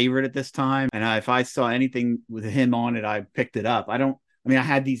my favorite at this time. And if I saw anything with him on it, I picked it up. I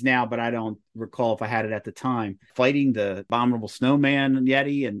had these now, but I don't recall if I had it at the time. Fighting the Abominable Snowman and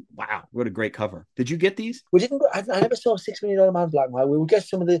Yeti, and wow, what a great cover. Did you get these? We didn't. I never saw $6 Million Man black and white. We would get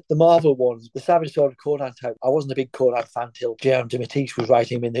some of the Marvel ones, the Savage Sword Conan type. I wasn't a big Conan fan till J.M. DeMatteis was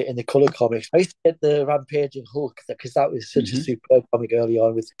writing him in the colour comics. I used to get the Rampaging Hulk, because that was such a superb comic early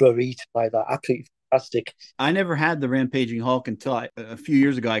on with Burrit, like that. Absolutely fantastic. I never had the Rampaging Hulk until a few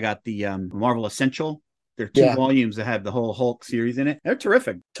years ago. I got the Marvel Essential. There are 2 volumes that have the whole Hulk series in it. They're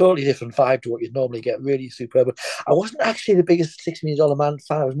terrific. Totally different vibe to what you'd normally get. Really superb. But I wasn't actually the biggest $6 Million Man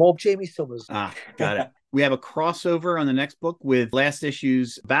fan. I was more Jamie Summers. Got it. We have a crossover on the next book with last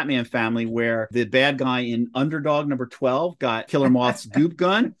issue's Batman family, where the bad guy in Underdog number 12 got Killer Moth's goop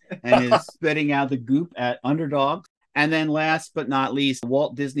gun and is spitting out the goop at Underdog. And then last but not least,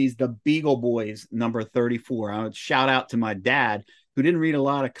 Walt Disney's The Beagle Boys number 34. I would shout out to my dad, who didn't read a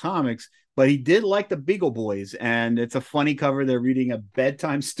lot of comics, but he did like the Beagle Boys. And it's a funny cover. They're reading a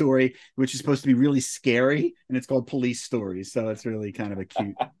bedtime story, which is supposed to be really scary. And it's called Police Stories. So it's really kind of a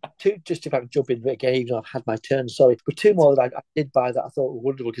cute. Just if I can jump in again, even though I've had my turn, sorry. But 2 more that I did buy that I thought were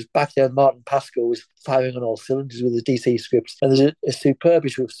wonderful, because back then Martin Pascoe was firing on all cylinders with the DC scripts. And there's a superb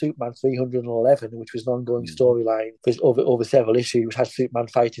issue of Superman 311, which was an ongoing storyline over several issues, which had Superman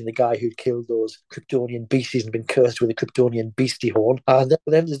fighting the guy who'd killed those Kryptonian beasties and been cursed with a Kryptonian beastie horn. And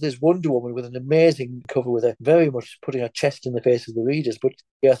then there's this Wonder Woman with an amazing cover, with a very much putting her chest in the face of the readers. But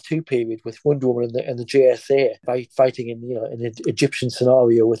the Earth 2 period with Wonder Woman and the JSA fighting in an Egyptian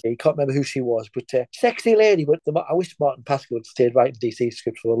scenario with, I can't remember who she was, but sexy lady. But I wish Martin Pascoe had stayed writing DC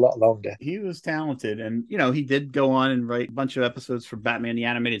scripts for a lot longer. He was talented, and he did go on and write a bunch of episodes for Batman the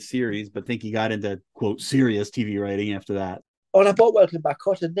Animated Series, but I think he got into quote serious TV writing after that. Oh, and I bought Welcome Back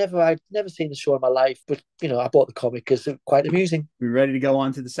Kotter. I'd never seen the show in my life, but I bought the comic because it's quite amusing. We ready to go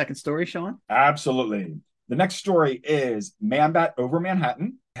on to the second story, Sean? Absolutely. The next story is Man-Bat Over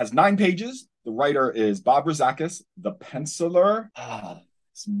Manhattan. It has 9 pages. The writer is Bob Rozakis. The penciler,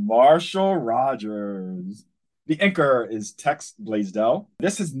 it's Marshall Rogers. The inker is Tex Blaisdell.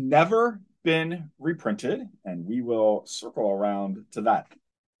 This has never been reprinted, and we will circle around to that.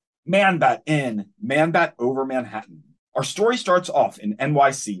 Man-Bat in Man-Bat Over Manhattan. Our story starts off in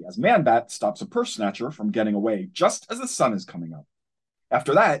NYC as Man-Bat stops a purse snatcher from getting away just as the sun is coming up.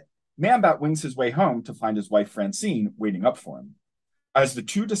 After that, Man-Bat wings his way home to find his wife Francine waiting up for him. As the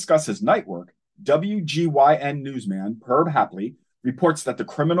two discuss his night work, WGYN newsman Herb Hapley reports that the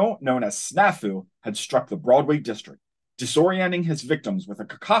criminal known as Snafu had struck the Broadway district, disorienting his victims with a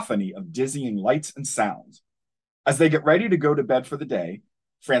cacophony of dizzying lights and sounds. As they get ready to go to bed for the day,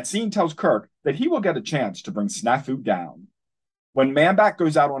 Francine tells Kirk that he will get a chance to bring Snafu down. When Man-Bat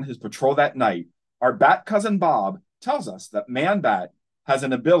goes out on his patrol that night, our Bat cousin Bob tells us that Man-Bat has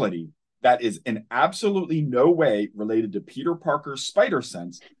an ability that is in absolutely no way related to Peter Parker's spider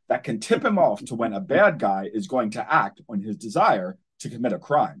sense that can tip him off to when a bad guy is going to act on his desire to commit a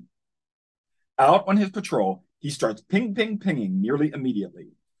crime. Out on his patrol, he starts pinging nearly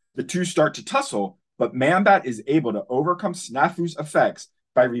immediately. The two start to tussle, but Man-Bat is able to overcome Snafu's effects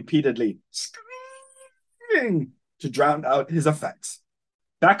by repeatedly screaming to drown out his effects.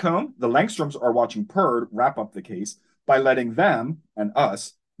 Back home, the Langstroms are watching Perd wrap up the case by letting them, and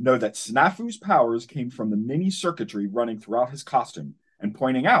us, know that Snafu's powers came from the mini circuitry running throughout his costume, and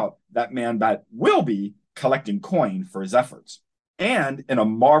pointing out that Man-Bat will be collecting coin for his efforts. And in a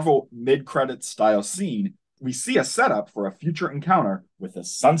Marvel mid-credits style scene, we see a setup for a future encounter with the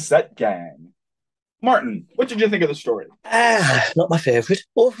Sunset Gang. Martin, what did you think of the story? Not my favourite.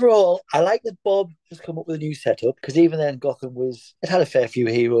 Overall, I like that Bob has come up with a new setup because even then Gotham it had a fair few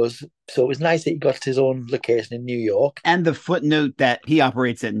heroes. So it was nice that he got his own location in New York. And the footnote that he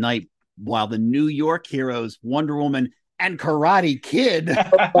operates at night while the New York heroes, Wonder Woman and Karate Kid,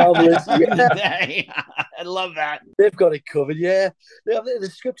 Marvelous. in the day. I love that. They've got it covered, yeah. The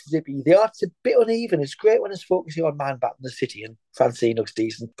script is zippy. The art's a bit uneven. It's great when it's focusing on Man Bat in the city and Francine looks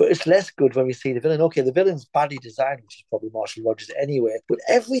decent, but it's less good when we see the villain. Okay, the villain's badly designed, which is probably Marshall Rogers anyway, but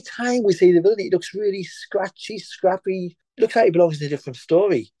every time we see the villain, he looks really scratchy, scrappy. Looks like he belongs in a different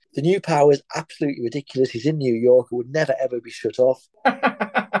story. The new power is absolutely ridiculous. He's in New York. It would never, ever be shut off.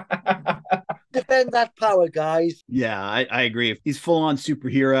 Defend that power, guys. Yeah, I agree. He's full-on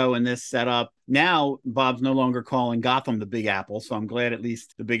superhero in this setup. Now, Bob's no longer calling Gotham the Big Apple, so I'm glad at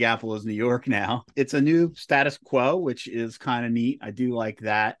least the Big Apple is New York now. It's a new status quo, which is kind of neat. I do like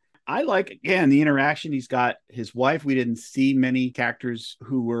that. I like, again, the interaction. He's got his wife. We didn't see many characters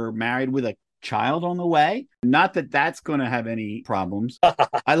who were married with a child on the way. Not that that's going to have any problems.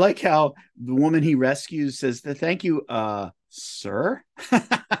 I like how the woman he rescues says, thank you, sir.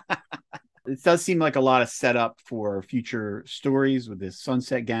 It does seem like a lot of setup for future stories with this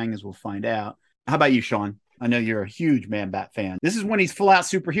Sunset Gang, as we'll find out. How about you, Sean? I know you're a huge Man Bat fan. This is when he's full out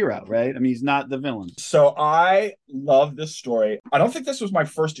superhero, right? I mean, he's not the villain. So I love this story. I don't think this was my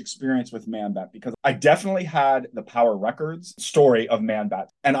first experience with Man Bat because I definitely had the Power Records story of Man Bat.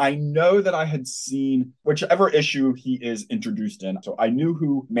 And I know that I had seen whichever issue he is introduced in. So I knew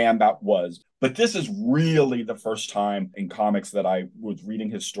who Man Bat was. But this is really the first time in comics that I was reading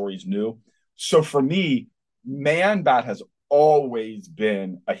his stories new. So for me, Man Bat has always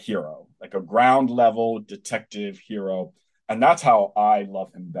been a hero, like a ground level detective hero. And that's how I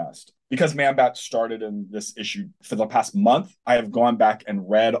love him best. Because Man Bat started in this issue for the past month, I have gone back and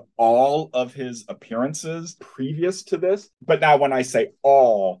read all of his appearances previous to this. But now when I say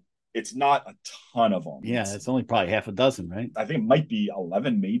all, it's not a ton of them. Yeah, it's only probably half a dozen, right? I think it might be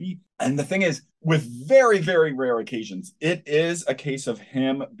 11 maybe. And the thing is, with very, very rare occasions, it is a case of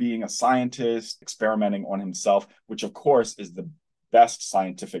him being a scientist, experimenting on himself, which of course is the best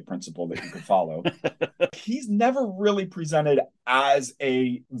scientific principle that you could follow. He's never really presented as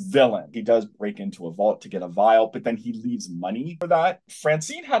a villain. He does break into a vault to get a vial, but then he leaves money for that.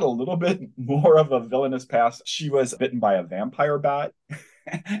 Francine had a little bit more of a villainous past. She was bitten by a vampire bat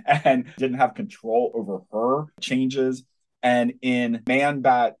and didn't have control over her changes. And in Man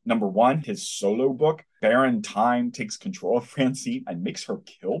Bat #1, his solo book, Baron Time takes control of Francine and makes her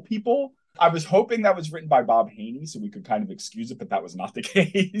kill people. I was hoping that was written by Bob Haney so we could kind of excuse it, but that was not the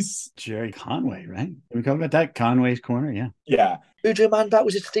case. Jerry Conway, right? Can we talk about that? Conway's Corner, yeah. Yeah. Who drew Man Bat?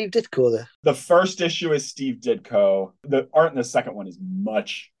 Was it Steve Ditko there? The first issue is Steve Ditko. The art in the second one is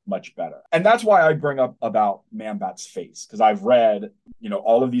much, much better. And that's why I bring up about Man Bat's face, because I've read,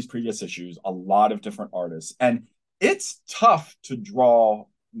 all of these previous issues, a lot of different artists, and it's tough to draw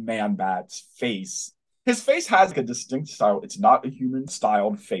Man Bat's face. His face has a distinct style. It's not a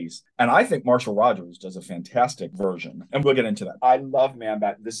human-styled face. And I think Marshall Rogers does a fantastic version. And we'll get into that. I love Man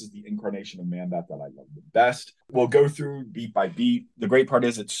Bat. This is the incarnation of Man Bat that I love the best. We'll go through beat by beat. The great part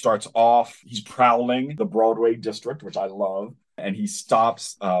is it starts off, he's prowling the Broadway district, which I love. And he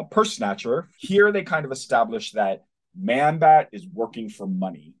stops Purse Snatcher. Here they kind of establish that Man Bat is working for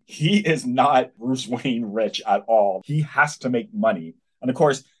money. He is not Bruce Wayne rich at all. He has to make money. And of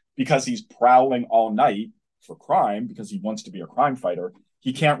course, because he's prowling all night for crime, because he wants to be a crime fighter,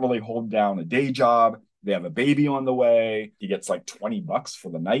 he can't really hold down a day job. They have a baby on the way. He gets like $20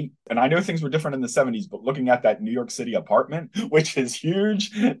 for the night. And I know things were different in the 70s, but looking at that New York City apartment, which is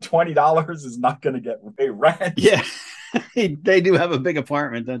huge, $20 is not going to get rent. Yeah. They do have a big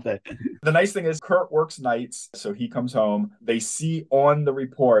apartment, don't they? The nice thing is Kurt works nights, so he comes home. They see on the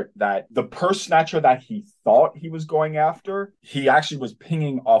report that the purse snatcher that he thought he was going after, he actually was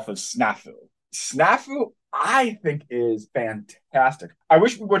pinging off of Snafu. Snafu, I think, is fantastic. I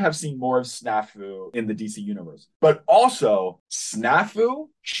wish we would have seen more of Snafu in the DC universe. But also, Snafu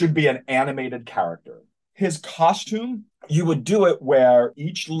should be an animated character. His costume, you would do it where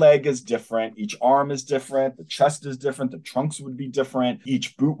each leg is different, each arm is different, the chest is different, the trunks would be different,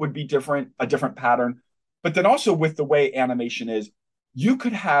 each boot would be different, a different pattern. But then also with the way animation is, you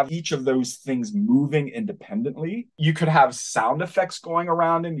could have each of those things moving independently. You could have sound effects going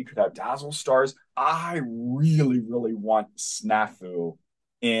around him. You could have dazzle stars. I really, really want Snafu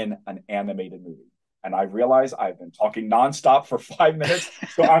in an animated movie. And I realize I've been talking nonstop for 5 minutes,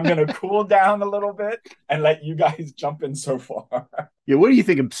 so I'm going to cool down a little bit and let you guys jump in so far. Yeah, what do you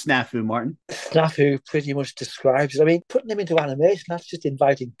think of Snafu, Martin? Snafu pretty much describes it. I mean, putting him into animation, that's just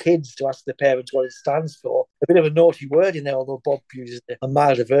inviting kids to ask their parents what it stands for. A bit of a naughty word in there, although Bob uses a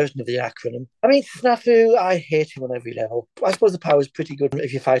milder version of the acronym. I mean, Snafu, I hate him on every level. I suppose the power is pretty good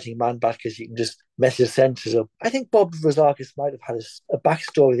if you're fighting Man-Bat because you can just mess his senses up. I think Bob Rozakis might have had a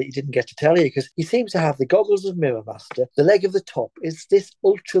backstory that he didn't get to tell you because he seems to have the goggles of Mirror Master. The leg of the top is this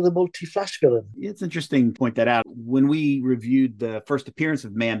Ultra the Multi-Flash villain. It's interesting to point that out. When we reviewed the first appearance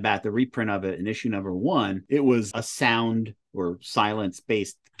of Man-Bat, the reprint of it in issue number 1, it was a sound or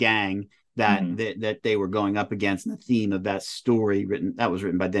silence-based gang that they were going up against. And the theme of that story was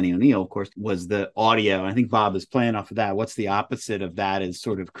written by Denny O'Neil, of course, was the audio. I think Bob is playing off of that. What's the opposite of that is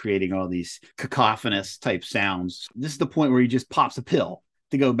sort of creating all these cacophonous type sounds. This is the point where he just pops a pill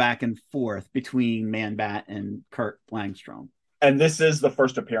to go back and forth between Man-Bat and Kurt Langstrom. And this is the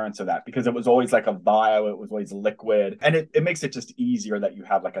first appearance of that because it was always like a vial, it was always liquid. And it makes it just easier that you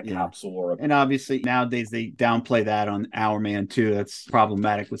have like a capsule or And obviously nowadays they downplay that on Hourman too. That's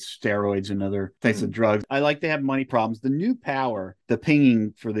problematic with steroids and other types of drugs. I like they have money problems. The new power, the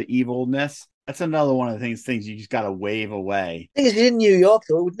pinging for the evilness, that's another one of the things you just got to wave away. I think it's in New York,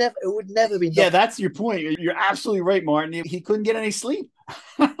 though. It would never be. Yeah, that's your point. You're absolutely right, Martin. He couldn't get any sleep.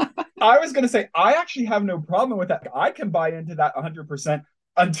 I was going to say, I actually have no problem with that. I can buy into that 100%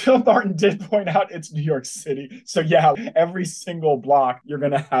 until Martin did point out it's New York City. So yeah, every single block, you're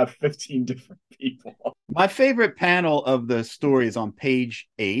going to have 15 different people. My favorite panel of the story is on page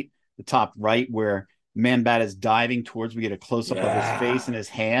 8, the top right, where Man-Bat is diving towards. We get a close-up of his face and his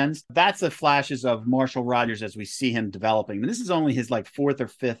hands. That's the flashes of Marshall Rogers as we see him developing. And this is only his like 4th or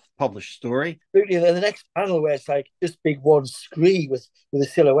 5th published story. Absolutely. And the next panel where it's like just big one screen with a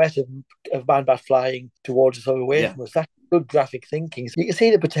silhouette of Man-Bat flying towards us or away from us. That's good graphic thinking. So you can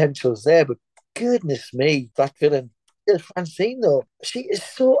see the potentials there, but goodness me, that villain. Francine, though, she is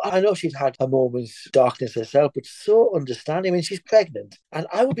so. I know she's had a moment's darkness herself, but so understanding. I mean, she's pregnant, and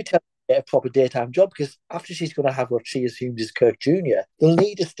I would be telling her to get a proper daytime job because after she's going to have what she assumes is Kirk Jr., they'll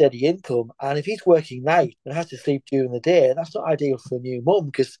need a steady income. And if he's working night and has to sleep during the day, that's not ideal for a new mum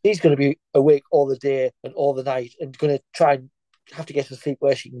because he's going to be awake all the day and all the night and going to try and have to get to sleep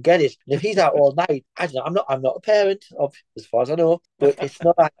where she can get it. And if he's out all night, I don't know. I'm not a parent, as far as I know, but it's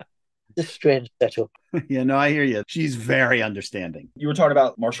not that. It's a strange setup. Yeah, no, I hear you. She's very understanding. You were talking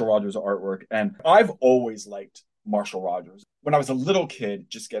about Marshall Rogers' artwork, and I've always liked Marshall Rogers. When I was a little kid,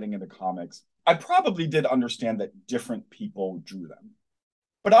 just getting into comics, I probably did understand that different people drew them.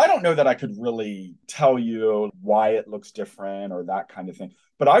 But I don't know that I could really tell you why it looks different or that kind of thing.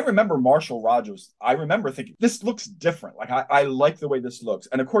 But I remember Marshall Rogers. I remember thinking, this looks different. Like, I like the way this looks.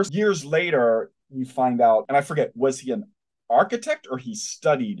 And of course, years later, you find out, and I forget, was he an architect or he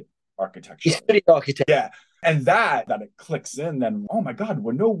studied architecture? He studied architecture. Yeah. And that it clicks in, then, oh my God,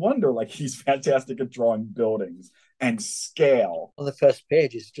 well, no wonder like he's fantastic at drawing buildings and scale. On the first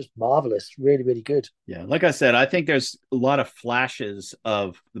page is just marvelous. Really, really good. Yeah. Like I said, I think there's a lot of flashes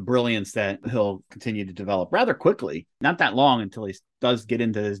of the brilliance that he'll continue to develop rather quickly. Not that long until he does get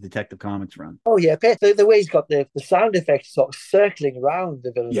into his Detective Comics run. Oh, yeah. The way he's got the sound effects sort of circling around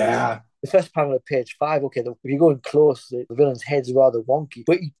the villain. Yeah. The first panel of page 5, okay, if you're going close, the villain's head's rather wonky,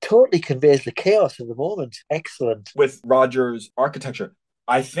 but he totally conveys the chaos of the moment. Excellent. With Rogers' architecture,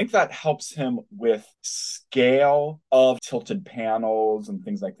 I think that helps him with scale of tilted panels and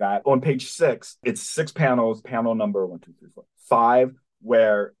things like that. On page 6, it's 6 panels, panel number 1, 2, 3, 4, 5,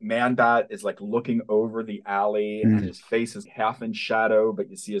 where Man-Bat is like looking over the alley and his face is half in shadow, but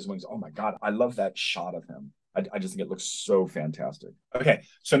you see his wings. Oh my God, I love that shot of him. I just think it looks so fantastic. Okay,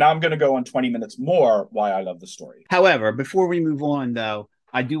 so now I'm going to go on 20 minutes more why I love the story. However, before we move on, though,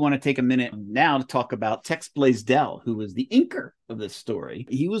 I do want to take a minute now to talk about Tex Blaisdell, who was the inker of this story.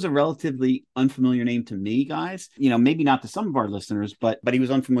 He was a relatively unfamiliar name to me, guys. You know, maybe not to some of our listeners, but he was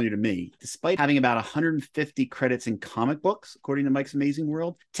unfamiliar to me. Despite having about 150 credits in comic books, according to Mike's Amazing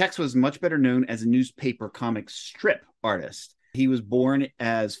World, Tex was much better known as a newspaper comic strip artist. He was born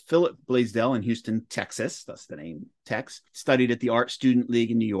as Philip Blaisdell in Houston, Texas. That's the name, Tex. Studied at the Art Student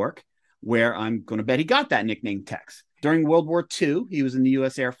League in New York, where I'm going to bet he got that nickname, Tex. During World War II, he was in the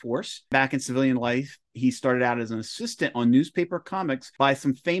U.S. Air Force. Back in civilian life, he started out as an assistant on newspaper comics by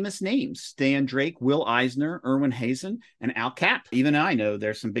some famous names: Stan Drake, Will Eisner, Erwin Hazen, and Al Capp. Even I know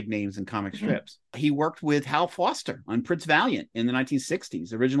there's some big names in comic strips. He worked with Hal Foster on Prince Valiant in the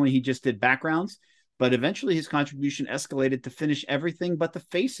 1960s. Originally, he just did backgrounds, but eventually his contribution escalated to finish everything but the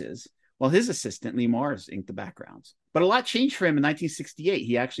faces while his assistant, Lee Mars, inked the backgrounds. But a lot changed for him in 1968.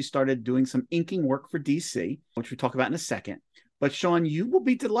 He actually started doing some inking work for DC, which we'll talk about in a second. But Sean, you will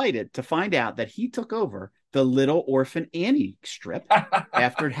be delighted to find out that he took over the Little Orphan Annie strip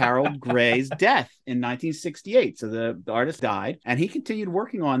after Harold Gray's death in 1968. So the artist died, and he continued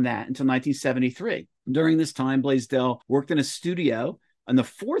working on that until 1973. During this time, Blaisdell worked in a studio on the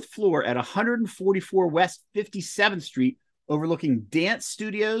 4th floor at 144 West 57th Street, overlooking dance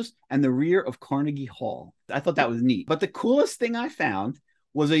studios and the rear of Carnegie Hall. I thought that was neat. But the coolest thing I found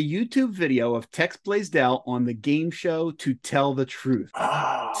was a YouTube video of Tex Blaisdell on the game show To Tell the Truth.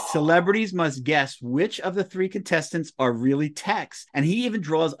 Oh. Celebrities must guess which of the 3 contestants are really Tex, and he even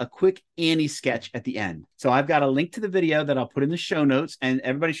draws a quick Annie sketch at the end. So I've got a link to the video that I'll put in the show notes, and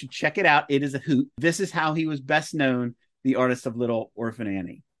everybody should check it out. It is a hoot. This is how he was best known, the artist of Little Orphan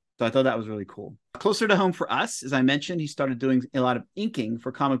Annie. So I thought that was really cool. Closer to home for us, as I mentioned, he started doing a lot of inking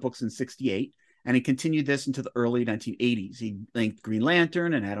for comic books in 68. And he continued this into the early 1980s. He inked Green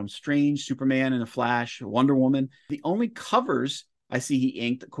Lantern and Adam Strange, Superman and the Flash, Wonder Woman. The only covers I see he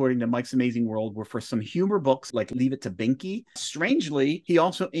inked, according to Mike's Amazing World, were for some humor books like Leave It to Binky. Strangely, he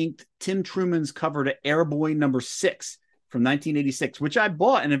also inked Tim Truman's cover to Airboy #6 from 1986, which I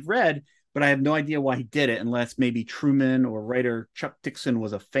bought and have read, but I have no idea why he did it, unless maybe Truman or writer Chuck Dixon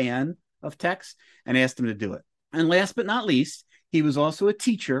was a fan of Tex and asked him to do it. And last but not least, he was also a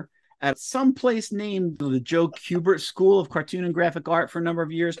teacher at some place named the Joe Kubert School of Cartoon and Graphic Art for a number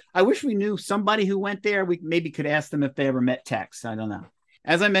of years. I wish we knew somebody who went there. We maybe could ask them if they ever met Tex. I don't know.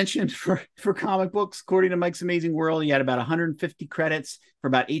 As I mentioned, for comic books, according to Mike's Amazing World, he had about 150 credits for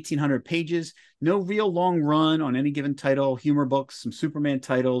about 1,800 pages. No real long run on any given title, humor books, some Superman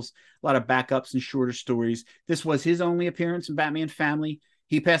titles, a lot of backups and shorter stories. This was his only appearance in Batman Family.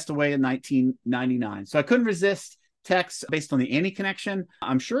 He passed away in 1999. So I couldn't resist Tex based on the Annie connection.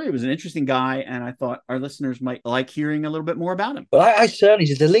 I'm sure he was an interesting guy, and I thought our listeners might like hearing a little bit more about him. Well, I certainly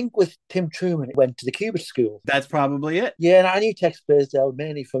did. The link with Tim Truman went to the Kubert School. That's probably it. Yeah, and I knew Tex Blaisdell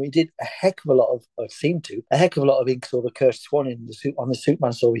mainly from, he did a heck of a lot of, or seemed to, a heck of a lot of inks over Kurt Swan on the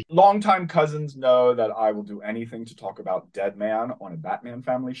Superman story. Longtime cousins know that I will do anything to talk about Dead Man on a Batman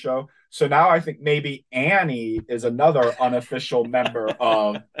Family show. So now I think maybe Annie is another unofficial member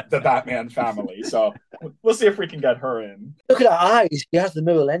of the Batman family. So we'll see if we can get her in. Look at her eyes. She has the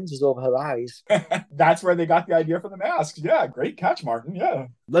mirror lenses over her eyes. That's where they got the idea for the masks. Yeah, great catch, Martin. Yeah.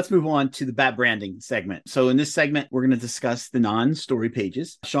 Let's move on to the Bat branding segment. So in this segment, we're going to discuss the non-story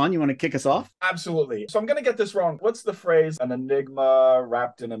pages. Sean, you want to kick us off? Absolutely. So I'm going to get this wrong. What's the phrase? An enigma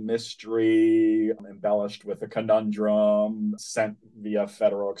wrapped in a mystery, embellished with a conundrum, sent via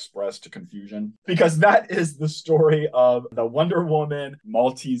Federal Express to confusion, because that is the story of the Wonder Woman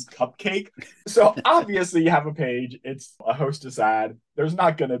Maltese cupcake. So obviously you have a page, it's a hostess ad. There's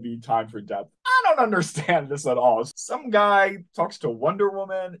not going to be time for depth. I don't understand this at all. Some guy talks to Wonder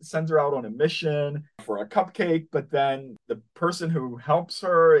Woman, sends her out on a mission for a cupcake, but then the person who helps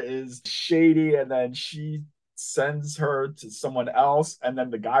her is shady, and then she sends her to someone else, and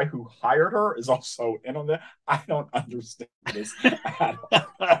then the guy who hired her is also in on that. I don't understand this at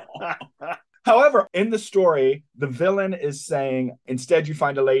all. However, in the story, the villain is saying, instead you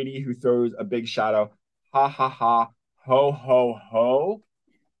find a lady who throws a big shadow, ha ha ha, ho ho ho.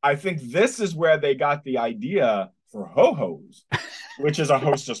 I think this is where they got the idea for ho-hos, which is a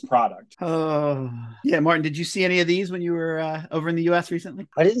Hostess product. Yeah, Martin, did you see any of these when you were over in the US recently?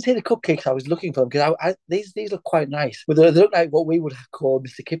 I didn't see the cupcakes. I was looking for them because these look quite nice. They look like what we would call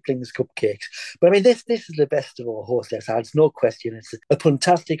Mr. Kipling's cupcakes. But I mean, this is the best of all Hostess ads, no question. It's a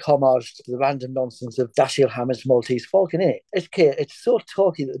fantastic homage to the random nonsense of Dashiell Hammett's Maltese Falcon. It's so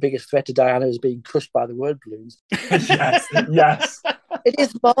talky that the biggest threat to Diana is being crushed by the word balloons. Yes, yes. It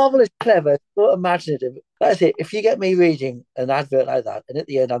is marvelous, clever, so imaginative. Like I say, if you get me reading an advert like that, and at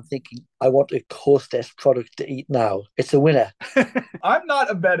the end I'm thinking, I want a Hostess product to eat now, it's a winner. I'm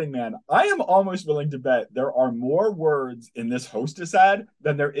not a betting man. I am almost willing to bet there are more words in this Hostess ad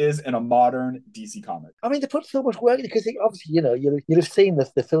than there is in a modern DC comic. I mean, they put so much work in it because obviously, you'll have seen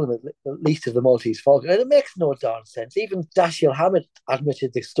the film at least of the Maltese Falcon, and it makes no darn sense. Even Dashiell Hammett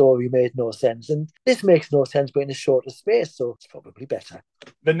admitted the story made no sense, and this makes no sense, but in a shorter space, so it's probably better.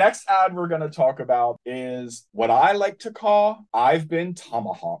 The next ad we're going to talk about is what I like to call I've Been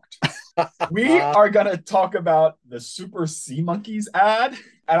Tomahawked. We are going to talk about the Super Sea Monkeys ad,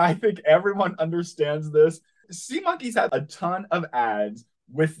 and I think everyone understands this. Sea Monkeys had a ton of ads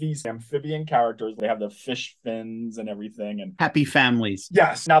with these amphibian characters. They have the fish fins and everything. And Happy families.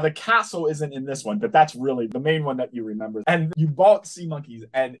 yes, now the castle isn't in this one, but that's really the main one that you remember. And you bought sea monkeys,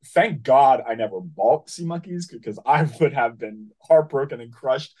 and thank God I never bought sea monkeys because I would have been heartbroken and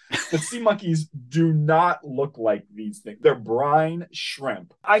crushed. The sea monkeys do not look like these things. They're brine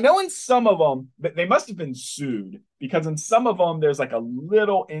shrimp. I know in some of them, they must have been sued because in some of them, there's like a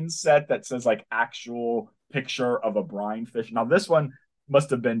little inset that says like actual picture of a brine fish. Now, this one must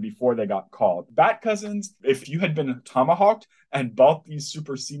have been before they got caught. Bat Cousins, if you had been tomahawked and bought these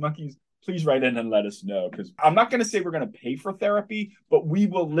super sea monkeys, please write in and let us know, because I'm not going to say we're going to pay for therapy, but we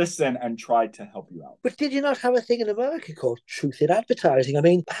will listen and try to help you out. But did you not have a thing in America called truth in advertising? I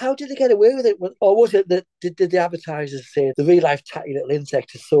mean, how did they get away with it? Or was it that did the advertisers say the real life tatty little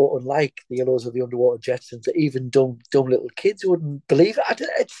insect is so unlike the yellows of the underwater Jetsons that even dumb little kids wouldn't believe it?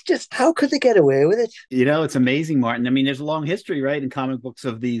 It's just, how could they get away with it? You know, it's amazing, Martin. I mean, there's a long history, right, in comic books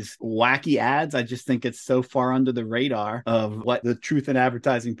of these wacky ads. I just think it's so far under the radar of what the truth in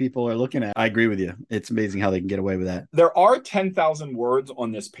advertising people are looking at. I agree with you. It's amazing how they can get away with that. There are 10,000 words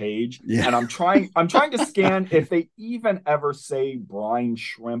on this page, and I'm trying to scan if they even ever say brine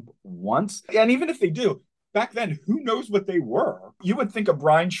shrimp once. And even if they do, back then, who knows what they were? You would think a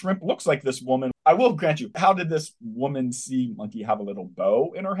brine shrimp looks like this woman. I will grant you, how did this woman sea monkey have a little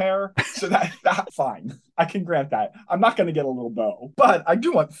bow in her hair? So that's fine. I can grant that. I'm not going to get a little bow, but I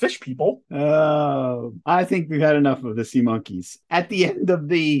do want fish people. Oh, I think we've had enough of the sea monkeys. At the end of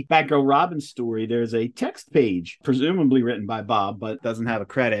the Batgirl Robin story, there's a text page, presumably written by Bob, but doesn't have a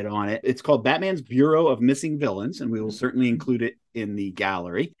credit on it. It's called Batman's Bureau of Missing Villains, and we will certainly include it in the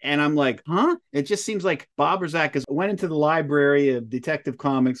gallery. And I'm like, huh? It just seems like Bob Rozakis went into the library of Detective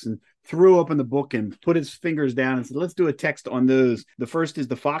Comics and threw open the book and put his fingers down and said, let's do a text on those. The first is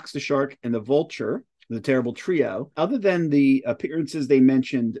the Fox, the Shark, and the Vulture, the terrible trio. Other than the appearances they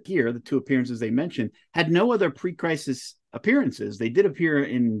mentioned here, the two appearances they mentioned, had no other pre-crisis appearances. They did appear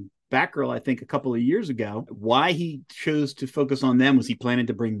in Batgirl, I think, a couple of years ago. Why he chose to focus on them, was he planning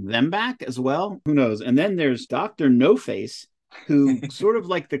to bring them back as well? Who knows? And then there's Dr. No Face, who sort of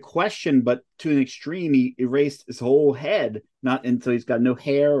like the Question, but to an extreme, he erased his whole head, not until he's got no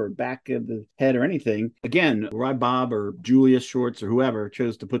hair or back of the head or anything. Again, why Bob or Julius Shorts or whoever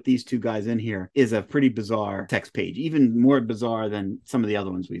chose to put these two guys in here is a pretty bizarre text page, even more bizarre than some of the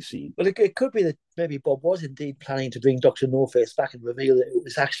other ones we've seen. Well, it could be that maybe Bob was indeed planning to bring Dr. No Face back and reveal that it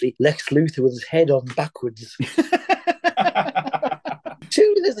was actually Lex Luthor with his head on backwards.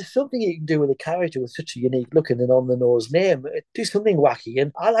 Surely there's something you can do with a character with such a unique looking and on-the-nose name. Do something wacky.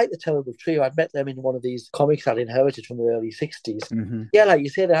 And I like the Terrible Trio. I'd met them in one of these comics I'd inherited from the early 60s. Mm-hmm. Yeah, like you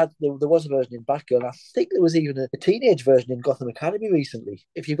say, there was a version in Batgirl. And I think there was even a teenage version in Gotham Academy recently.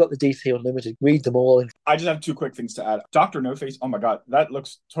 If you've got the DC Unlimited, read them all. I just have two quick things to add. Dr. No Face, oh my God, that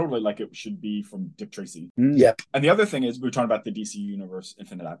looks totally like it should be from Dick Tracy. Mm. Yep. And the other thing is, we were talking about the DC Universe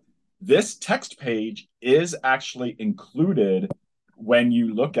Infinite app. This text page is actually included when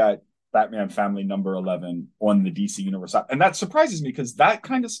you look at Batman Family number 11 on the DC Universe app. And that surprises me because that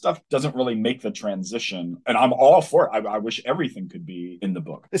kind of stuff doesn't really make the transition. And I'm all for it. I wish everything could be in the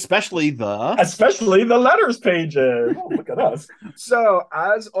book. Especially the letters pages. Oh, look at us. So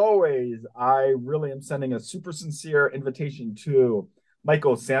as always, I really am sending a super sincere invitation to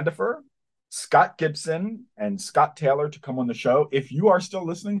Michael Sandifer, Scott Gibson, and Scott Taylor to come on the show. If you are still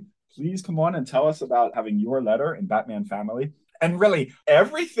listening, please come on and tell us about having your letter in Batman Family. And really,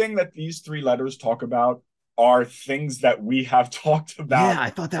 everything that these three letters talk about are things that we have talked about. Yeah,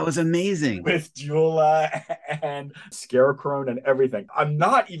 I thought that was amazing. With Jula and Scarecrow and everything. I'm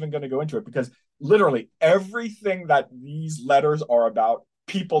not even going to go into it because literally everything that these letters are about,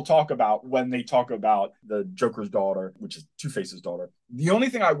 people talk about when they talk about the Joker's daughter, which is Two-Face's daughter. The only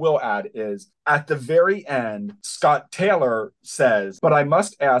thing I will add is at the very end, Scott Taylor says, but I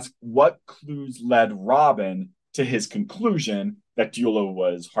must ask what clues led Robin to his conclusion that Jula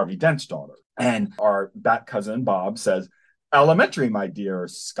was Harvey Dent's daughter. And our Bat cousin, Bob, says, elementary, my dear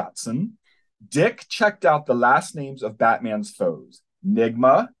Scottson. Dick checked out the last names of Batman's foes,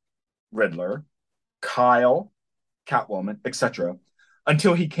 Nigma, Riddler, Kyle, Catwoman, etc.,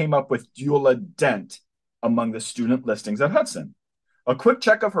 until he came up with Jula Dent among the student listings at Hudson. A quick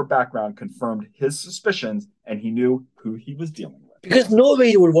check of her background confirmed his suspicions, and he knew who he was dealing with. Because no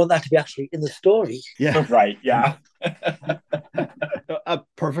reader would want that to be actually in the story. Yeah. Right, yeah.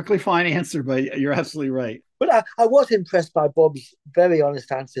 Perfectly fine answer, but you're absolutely right. But I was impressed by Bob's very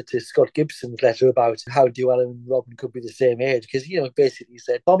honest answer to Scott Gibson's letter about how Llewellyn and Robin could be the same age. Because, basically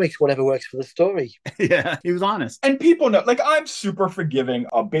said, comics, whatever works for the story. Yeah, he was honest. And people know, like, I'm super forgiving.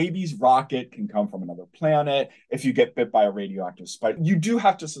 A baby's rocket can come from another planet. If you get bit by a radioactive spike, you do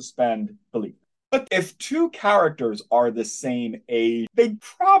have to suspend belief. But if two characters are the same age, they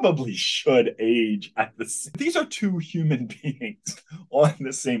probably should age at the same. These are two human beings on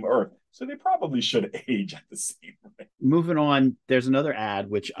the same Earth. So they probably should age at the same rate. Moving on, there's another ad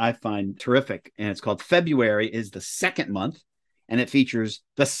which I find terrific, and it's called February is the second month, and it features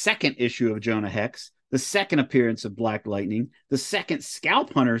the second issue of Jonah Hex, the second appearance of Black Lightning, the second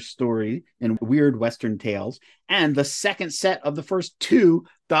Scalp Hunter story in Weird Western Tales, and the second set of the first $2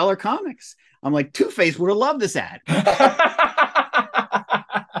 comics. I'm like, Two-Face would have loved this ad.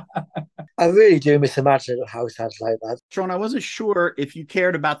 I really do miss imagining house ads like that. Sean, I wasn't sure if you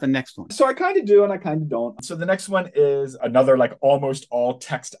cared about the next one. So I kind of do and I kind of don't. So the next one is another like almost all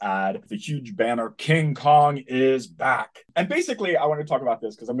text ad. The huge banner, King Kong is back. And basically, I want to talk about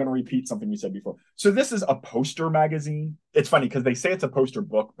this because I'm going to repeat something you said before. So this is a poster magazine. It's funny because they say it's a poster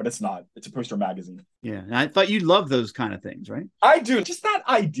book, but it's not. It's a poster magazine. Yeah, and I thought you'd love those kind of things, right? I do. Just that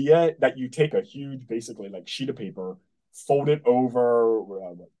idea that you take a huge, basically like sheet of paper, fold it over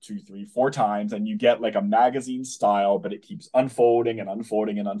 2, 3, 4 times, and you get like a magazine style, but it keeps unfolding and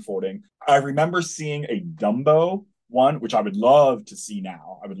unfolding and unfolding. I remember seeing a Dumbo one, which I would love to see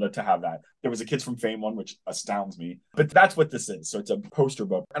now. I would love to have that. There was a Kids from Fame one, which astounds me. But that's what this is. So it's a poster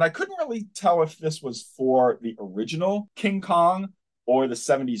book. And I couldn't really tell if this was for the original King Kong or the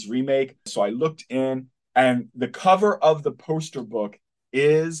 70s remake. So I looked in, and the cover of the poster book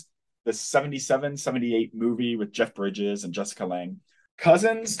is the 77, 78 movie with Jeff Bridges and Jessica Lange.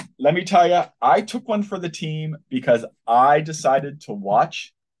 Cousins, let me tell you, I took one for the team because I decided to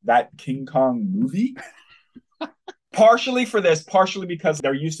watch that King Kong movie. Partially for this, partially because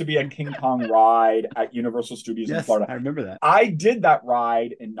there used to be a King Kong ride at Universal Studios in Florida. I remember that. I did that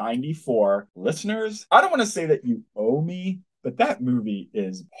ride in 94. Listeners, I don't want to say that you owe me, but that movie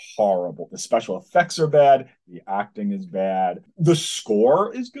is horrible. The special effects are bad. The acting is bad. The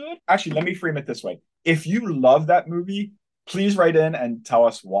score is good. Actually, let me frame it this way. If you love that movie, please write in and tell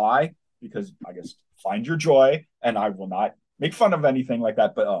us why, because I guess find your joy, and I will not make fun of anything like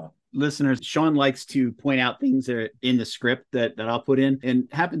that. But listeners, Sean likes to point out things that are in the script that I'll put in, and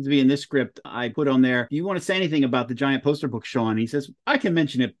happens to be in this script. I put on there, you want to say anything about the giant poster book, Sean? He says, I can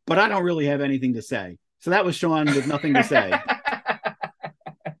mention it, but I don't really have anything to say. So that was Sean with nothing to say.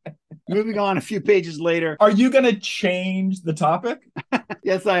 Moving on a few pages later. Are you going to change the topic?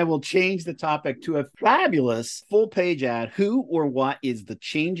 Yes, I will change the topic to a fabulous full-page ad. Who or what is the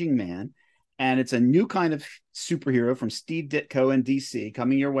Changing Man? And it's a new kind of superhero from Steve Ditko and DC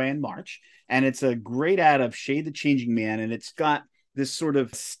coming your way in March. And it's a great ad of Shade the Changing Man. And it's got this sort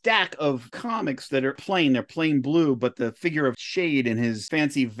of stack of comics that are plain. They're plain blue, but the figure of Shade in his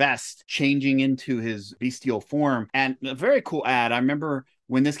fancy vest changing into his bestial form. And a very cool ad. I remember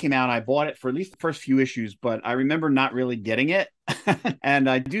when this came out, I bought it for at least the first few issues, but I remember not really getting it. And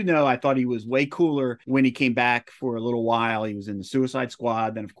I do know I thought he was way cooler when he came back for a little while. He was in the Suicide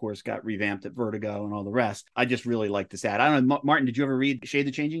Squad, then of course got revamped at Vertigo and all the rest. I just really like this ad. I don't know, Martin, did you ever read Shade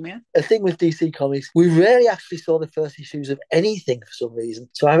the Changing Man? The thing with DC Comics, we rarely actually saw the first issues of anything for some reason.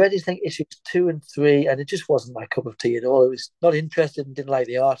 So I read, I think, issues 2 and 3, and it just wasn't my cup of tea at all. I was not interested and didn't like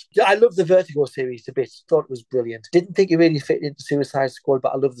the art. I love the Vertigo series a bit. Thought it was brilliant. Didn't think it really fit into Suicide Squad,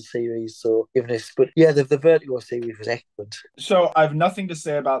 but I love the series. So even this, but yeah, the Vertigo series was excellent. So I have nothing to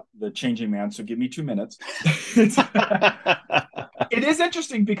say about the Changing Man, so give me 2 minutes. It is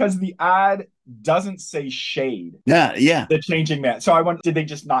interesting because the ad doesn't say Shade. Yeah. The Changing Man. So I wonder, did they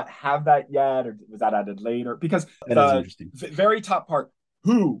just not have that yet, or was that added later? Because the very top part,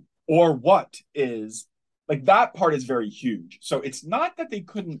 who or what is, like, that part is very huge. So it's not that they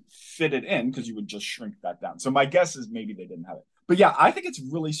couldn't fit it in, because you would just shrink that down. So my guess is maybe they didn't have it. But yeah, I think it's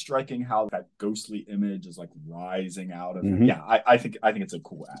really striking how that ghostly image is like rising out of it. Yeah, I think it's a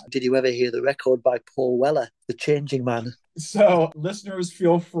cool ad. Did you ever hear the record by Paul Weller, The Changing Man? So listeners,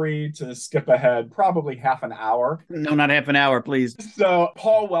 feel free to skip ahead probably half an hour. No, not half an hour, please. So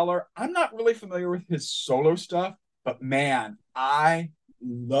Paul Weller, I'm not really familiar with his solo stuff, but man, I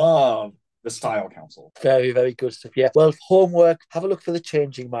love the Style Council. Very, very good stuff. Yeah. Well, homework, have a look for The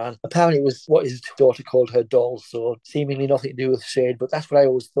Changing Man. Apparently it was what his daughter called her doll, so seemingly nothing to do with Shade, but that's what I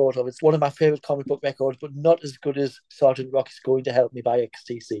always thought of. It's one of my favourite comic book records, but not as good as Sergeant Rock is Going to Help Me by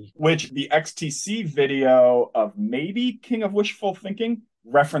XTC. Which the XTC video of maybe King of Wishful Thinking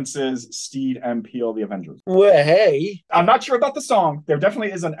references Steed and Peel, the Avengers. Well, hey. I'm not sure about the song. There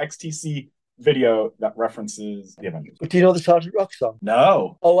definitely is an XTC video that references the Avengers. But do you know the Sergeant Rock song?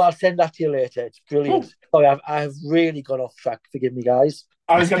 No. Oh, I'll send that to you later. It's brilliant. Sorry, I've really gone off track. Forgive me, guys.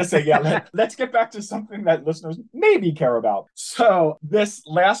 I was going to say, yeah, let's get back to something that listeners maybe care about. So this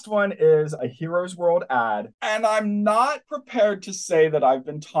last one is a Heroes World ad, and I'm not prepared to say that I've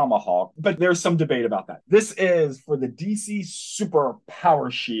been tomahawked, but there's some debate about that. This is for the DC Super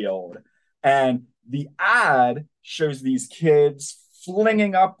Power Shield, and the ad shows these kids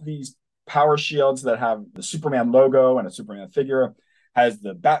flinging up these power shields that have the Superman logo and a Superman figure, has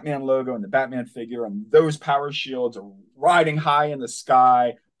the Batman logo and the Batman figure, and those power shields are riding high in the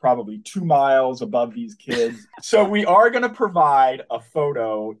sky, probably 2 miles above these kids. So we are going to provide a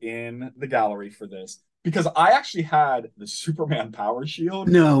photo in the gallery for this, because I actually had the Superman power shield.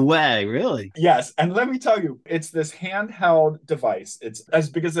 No way, really? Yes, and let me tell you, it's this handheld device. It's as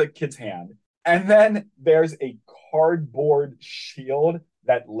big as a kid's hand. And then there's a cardboard shield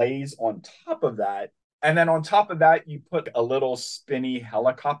that lays on top of that. And then on top of that, you put a little spinny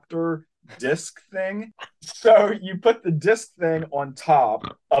helicopter disc thing. So you put the disc thing on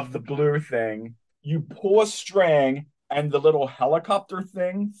top of the blue thing, you pull a string, and the little helicopter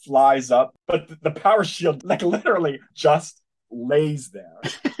thing flies up. But the power shield, like, literally just lays there.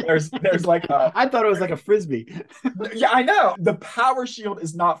 There's like a... I thought it was like a Frisbee. Yeah, I know. The power shield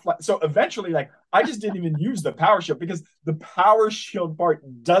is not flat. So eventually, like, I just didn't even use the power shield, because the power shield part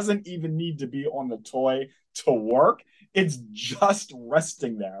doesn't even need to be on the toy to work. It's just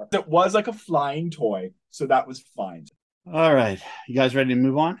resting there. It was like a flying toy, so that was fine. All right. You guys ready to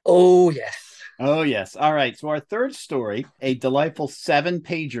move on? Oh, yes. Oh, yes. All right. So our third story, a delightful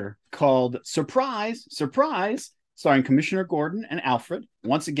 7-pager called Surprise, Surprise, starring Commissioner Gordon and Alfred,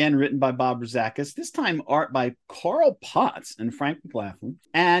 once again written by Bob Rozakis, this time art by Carl Potts and Frank McLaughlin,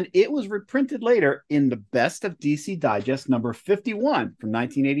 and it was reprinted later in the Best of DC Digest number 51 from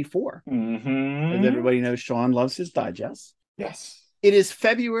 1984. As everybody knows, Sean loves his digests. Yes. It is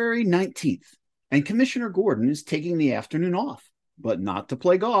February 19th, and Commissioner Gordon is taking the afternoon off, but not to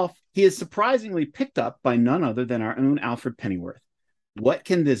play golf. He is surprisingly picked up by none other than our own Alfred Pennyworth. What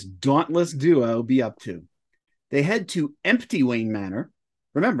can this dauntless duo be up to? They head to Empty Wayne Manor.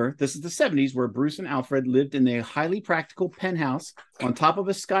 Remember, this is the 70s, where Bruce and Alfred lived in a highly practical penthouse on top of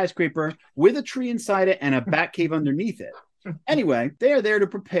a skyscraper with a tree inside it and a bat cave underneath it. Anyway, they are there to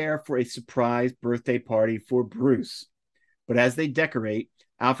prepare for a surprise birthday party for Bruce. But as they decorate,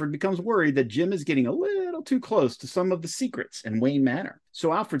 Alfred becomes worried that Jim is getting a little too close to some of the secrets in Wayne Manor.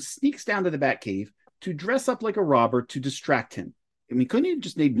 So Alfred sneaks down to the bat cave to dress up like a robber to distract him. I mean, couldn't he have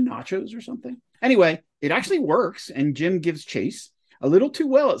just made nachos or something? Anyway, it actually works, and Jim gives chase. A little too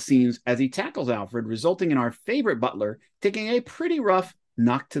well, it seems, as he tackles Alfred, resulting in our favorite butler taking a pretty rough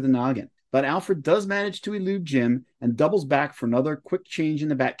knock to the noggin. But Alfred does manage to elude Jim and doubles back for another quick change in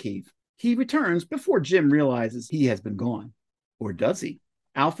the Batcave. He returns before Jim realizes he has been gone. Or does he?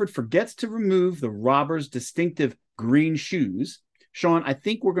 Alfred forgets to remove the robber's distinctive green shoes. Sean, I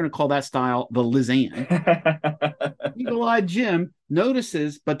think we're going to call that style the Liz Ann. Eagle-eyed Jim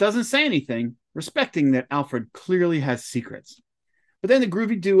notices but doesn't say anything, respecting that Alfred clearly has secrets. But then the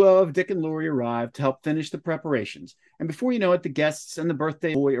groovy duo of Dick and Laurie arrive to help finish the preparations. And before you know it, the guests and the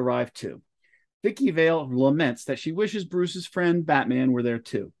birthday boy arrive too. Vicky Vale laments that she wishes Bruce's friend Batman were there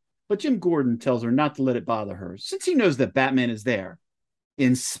too. But Jim Gordon tells her not to let it bother her, since he knows that Batman is there.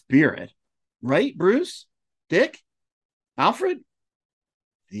 In spirit. Right, Bruce? Dick? Alfred?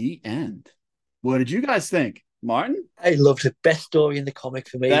 The end. What did you guys think? Martin? I loved it. Best story in the comic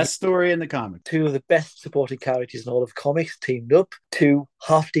for me. Best story in the comic. Two of the best supporting characters in all of comics teamed up. Two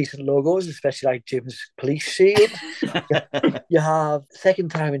half-decent logos, especially like Jim's police shield. You have, second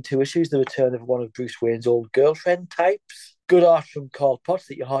time in 2 issues, the return of one of Bruce Wayne's old girlfriend types. Good art from Carl Potts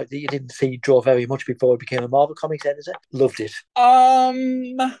that you didn't see draw very much before he became a Marvel Comics editor. Loved it.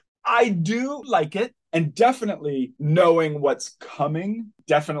 I do like it, and definitely knowing what's coming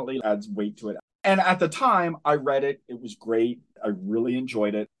definitely adds weight to it. And at the time I read it, it was great. I really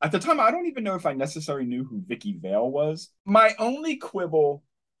enjoyed it. At the time, I don't even know if I necessarily knew who Vicky Vale was. My only quibble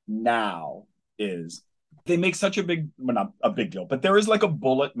now is they make such a big, well, not a big deal, but there is like a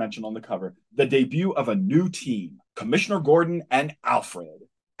bullet mentioned on the cover, the debut of a new team, Commissioner Gordon and Alfred.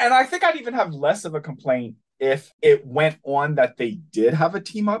 And I think I'd even have less of a complaint if it went on that they did have a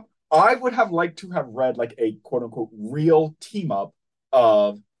team up. I would have liked to have read like a quote unquote real team up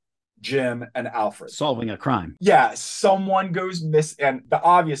of Jim and Alfred solving a crime. Yeah, someone goes missing, and the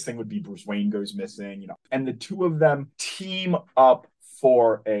obvious thing would be Bruce Wayne goes missing, and the two of them team up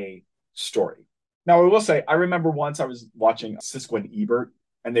for a story. Now, I will say, I remember once I was watching Siskel and Ebert,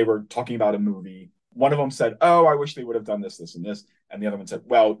 and they were talking about a movie. One of them said, "Oh, I wish they would have done this, this, and this." And the other one said,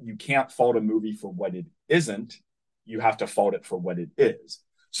 "Well, you can't fault a movie for what it isn't. You have to fault it for what it is."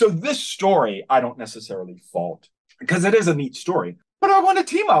 So this story, I don't necessarily fault because it is a neat story. But I want to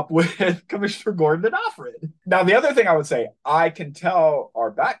team up with Commissioner Gordon and Alfred. Now, the other thing I would say, I can tell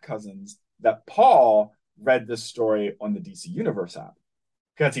our Bat cousins that Paul read this story on the DC Universe app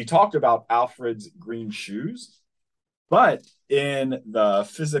because he talked about Alfred's green shoes. But in the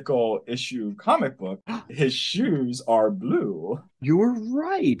physical issue comic book, his shoes are blue. You were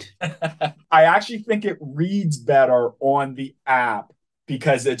right. I actually think it reads better on the app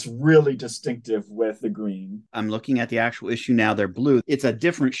because it's really distinctive with the green. I'm looking at the actual issue now. They're blue. It's a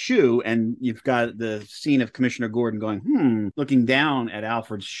different shoe. And you've got the scene of Commissioner Gordon going, looking down at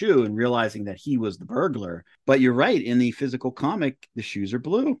Alfred's shoe and realizing that he was the burglar. But you're right. In the physical comic, the shoes are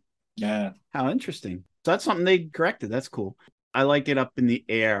blue. Yeah. How interesting. So that's something they corrected. That's cool. I like it up in the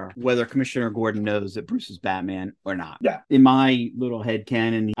air whether Commissioner Gordon knows that Bruce is Batman or not. Yeah. In my little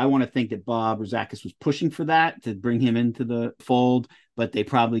headcanon, I want to think that Bob Rozakis was pushing for that to bring him into the fold, but they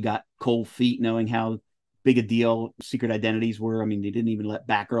probably got cold feet knowing how big a deal secret identities were. I mean, they didn't even let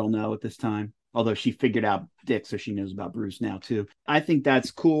Batgirl know at this time, although she figured out Dick, so she knows about Bruce now too. I think that's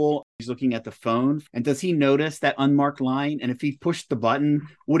cool. He's looking at the phone, and does he notice that unmarked line? And if he pushed the button,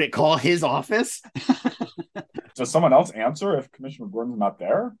 would it call his office? Does someone else answer if Commissioner Gordon's not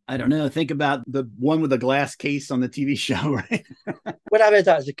there? I don't know. Think about the one with the glass case on the TV show, right? When I read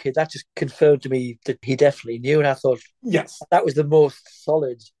that as a kid, that just confirmed to me that he definitely knew. And I thought, yes, that was the most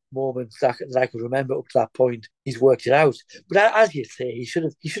solid moment that I could remember up to that point. He's worked it out. But as you say, he should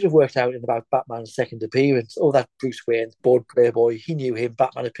have worked out in about Batman's second appearance. Oh, that Bruce Wayne, bored playboy, he knew him.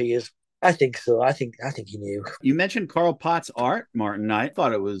 Batman appears. I think so. I think he knew. You mentioned Carl Potts' art, Martin. I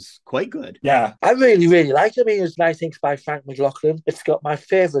thought it was quite good. Yeah. I really, really liked it. I mean, it's nice things by Frank McLaughlin. It's got my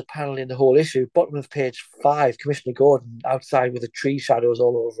favourite panel in the whole issue, bottom of page 5, Commissioner Gordon outside with the tree shadows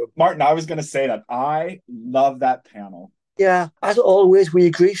all over him. Martin, I was going to say that. I love that panel. Yeah, as always, we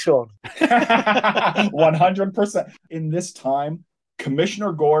agree, Sean. 100%. In this time,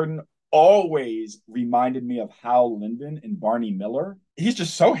 Commissioner Gordon always reminded me of Hal Linden and Barney Miller. He's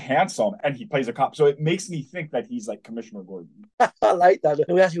just so handsome, and he plays a cop. So it makes me think that he's like Commissioner Gordon. I like that.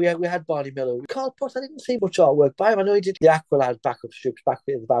 We had Barney Miller. Carl Potts, I didn't see much artwork by him. I know he did the Aqualad backup strips back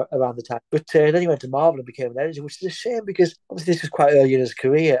around the time. But then he went to Marvel and became an editor, which is a shame because obviously this was quite early in his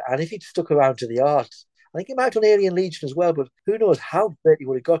career. And if he'd stuck around to the art, I think he might have done Alien Legion as well, but who knows how great he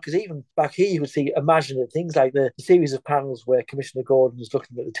would have got, because even back here you would see imaginative things like the series of panels where Commissioner Gordon is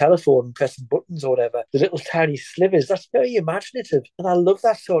looking at the telephone and pressing buttons or whatever, the little tiny slivers. That's very imaginative, and I love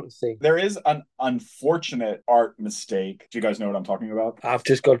that sort of thing. There is an unfortunate art mistake. Do you guys know what I'm talking about? I've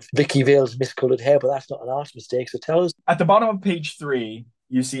just got Vicky Vale's miscoloured hair, but that's not an art mistake, so tell us. At the bottom of page 3,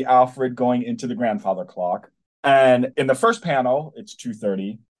 you see Alfred going into the grandfather clock, and in the first panel, it's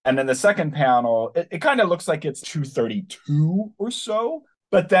 2:30. And then the second panel, it kind of looks like it's 2:32 or so.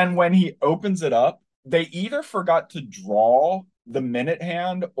 But then when he opens it up, they either forgot to draw the minute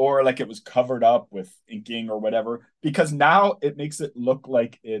hand or like it was covered up with inking or whatever, because now it makes it look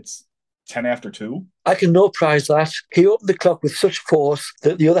like it's 10 after 2. I can no prize that. He opened the clock with such force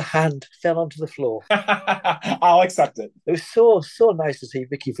that the other hand fell onto the floor. I'll accept it. It was so nice to see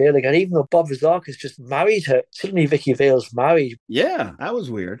Vicky Vale again, even though Bob Rozakis just married her. Suddenly Vicky Vale's married. Yeah, that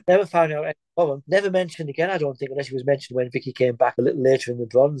was weird. Never found out any problem. Never mentioned again, I don't think, unless she was mentioned when Vicky came back a little later in the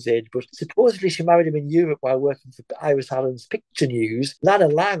Bronze Age. But supposedly she married him in Europe while working for Iris Allen's Picture News. Lana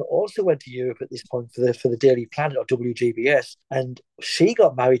Lang also went to Europe at this point for the Daily Planet or WGBS, and she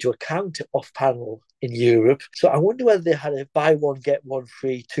got married to a count off panel in Europe. So I wonder whether they had a buy one, get one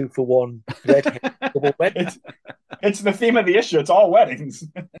free, 2-for-1 red double wedding. It's the theme of the issue. It's all weddings.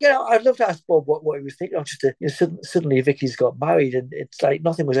 I'd love to ask Bob what he was thinking of. Suddenly Vicky's got married, and it's like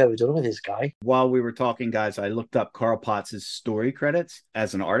nothing was ever done with this guy. While we were talking, guys, I looked up Carl Potts' story credits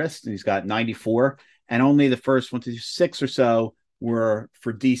as an artist, and he's got 94, and only the first 1 to 6 or so were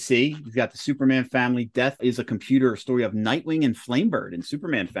for DC. You've got the Superman family. Death is a Computer, a story of Nightwing and Flamebird and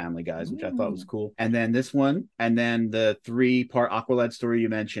Superman family, guys, which I thought was cool. And then this one, and then the 3-part Aqualad story you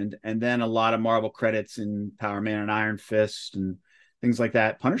mentioned, and then a lot of Marvel credits in Power Man and Iron Fist and things like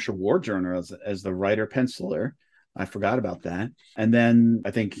that. Punisher War Journal as the writer penciler. I forgot about that. And then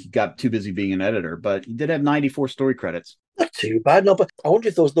I think he got too busy being an editor, but he did have 94 story credits. Not too bad, no. But I wonder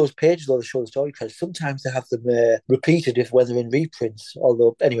if those pages or the show the story credits, sometimes they have them repeated, if whether in reprints.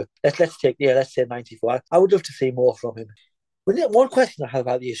 Although anyway, let's say 94. I would love to see more from him. One question I have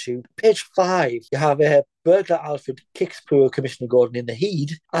about the issue, page 5, you have a burglar Alfred kicks poor Commissioner Gordon in the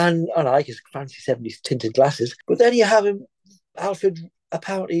head, and I like his fancy 70s tinted glasses, but then you have him, Alfred,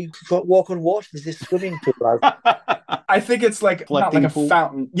 apparently walk on water. There's this swimming pool out. I think it's like not like a pool.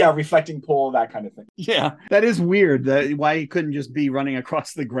 fountain. Yeah, reflecting pool, that kind of thing. Yeah, that is weird. Why he couldn't just be running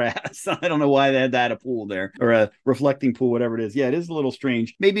across the grass. I don't know why they had that a pool there or a reflecting pool, whatever it is. Yeah, it is a little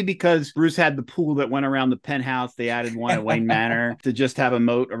strange. Maybe because Bruce had the pool that went around the penthouse. They added one at Wayne Manor to just have a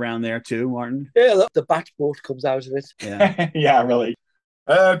moat around there too, Martin. Yeah, the bat boat comes out of it. Yeah. Yeah, really.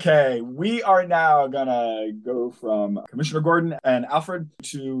 Okay, we are now gonna go from Commissioner Gordon and Alfred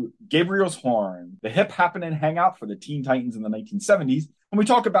to Gabriel's Horn, the hip happening hangout for the Teen Titans in the 1970s, and we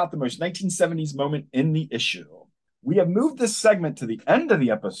talk about the most 1970s moment in the issue. We have moved this segment to the end of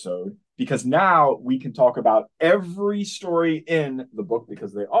the episode because now we can talk about every story in the book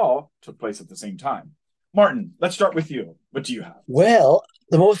because they all took place at the same time. Martin, let's start with you. What do you have? Well,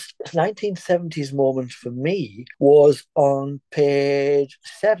 the most 1970s moment for me was on page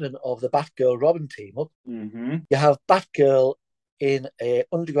 7 of the Batgirl Robin team up. Mm-hmm. You have Batgirl in a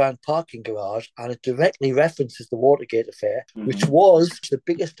underground parking garage, and it directly references the Watergate affair, which was the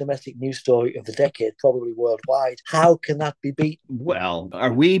biggest domestic news story of the decade, probably worldwide. How can that be beat? Well,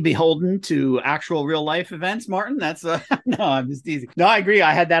 are we beholden to actual real life events, Martin? That's no, I'm just teasing. No, I agree.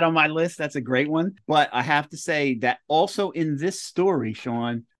 I had that on my list. That's a great one. But I have to say that also in this story,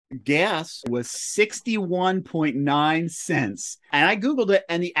 Sean, gas was 61.9 cents. And I Googled it,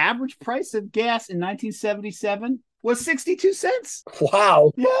 and the average price of gas in 1977 was 62 cents.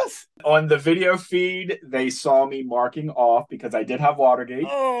 Wow. Yes. On the video feed, they saw me marking off because I did have Watergate.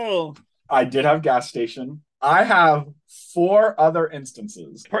 Oh. I did have gas station. I have 4 other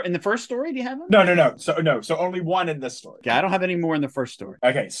instances. In the first story, do you have them? No. So only one in this story. Yeah, I don't have any more in the first story.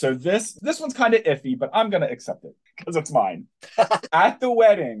 Okay, so this one's kind of iffy, but I'm gonna accept it because it's mine. At the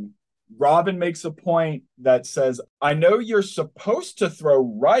wedding, Robin makes a point that says, I know you're supposed to throw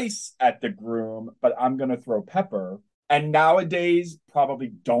rice at the groom, but I'm going to throw pepper. And nowadays, probably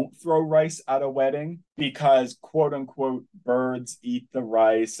don't throw rice at a wedding because, quote unquote, birds eat the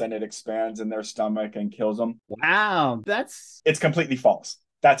rice and it expands in their stomach and kills them. Wow, It's completely false.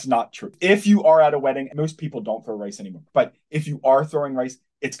 That's not true. If you are at a wedding, most people don't throw rice anymore. But if you are throwing rice,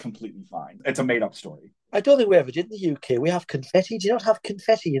 it's completely fine. It's a made-up story. I don't think we ever did in the UK. We have confetti. Do you not have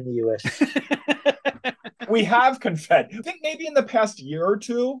confetti in the US? We have confetti. I think maybe in the past year or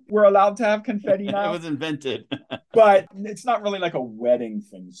two, we're allowed to have confetti now. It was invented. But it's not really like a wedding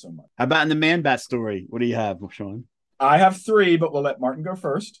thing so much. How about in the Man-Bat story? What do you have, Sean? I have 3, but we'll let Martin go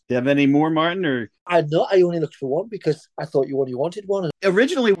first. Do you have any more, Martin? Or I know I only looked for one because I thought you only wanted one.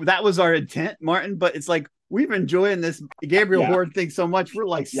 Originally, that was our intent, Martin, but it's like we've been enjoying this Gabriel Horde thing so much. We're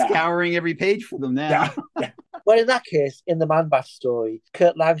like scouring every page for them now. Yeah. Well, in that case, in the Man-Bat story,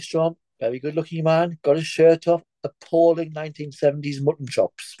 Kurt Langstrom, very good-looking man, got his shirt off, appalling 1970s mutton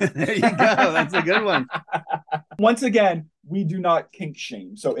chops. There you go. That's a good one. Once again, we do not kink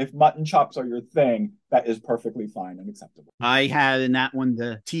shame. So if mutton chops are your thing, that is perfectly fine and acceptable. I had in that one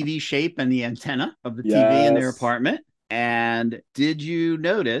the TV shape and the antenna of the TV in their apartment. And did you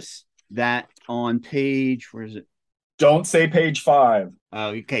notice that on page, where is it? Don't say page 5. Oh,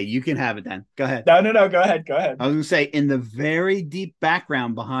 okay. You can have it then. Go ahead. No. Go ahead. I was going to say, in the very deep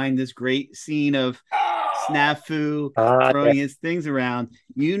background behind this great scene of Snafu throwing his things around,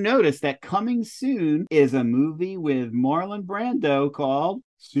 you notice that coming soon is a movie with Marlon Brando called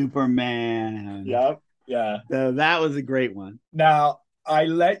Superman. Yep. Yeah. So that was a great one. Now, I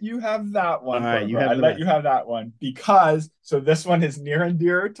let you have that one. All right, you have that one because this one is near and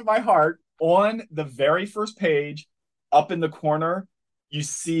dear to my heart. On the very first page, up in the corner, you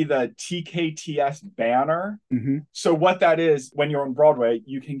see the TKTS banner. Mm-hmm. So what that is, when you're on Broadway,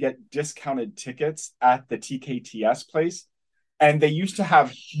 you can get discounted tickets at the TKTS place. And they used to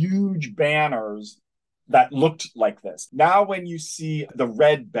have huge banners that looked like this. Now, when you see the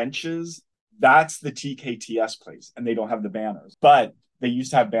red benches, that's the TKTS place, and they don't have the banners. But they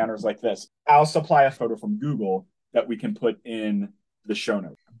used to have banners like this. I'll supply a photo from Google that we can put in the show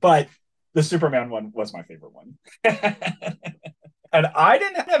notes. But the Superman one was my favorite one. And I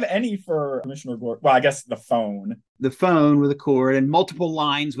didn't have any for Commissioner Gordon. Well, I guess the phone. The phone with a cord and multiple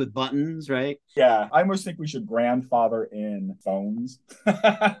lines with buttons, right? Yeah. I almost think we should grandfather in phones.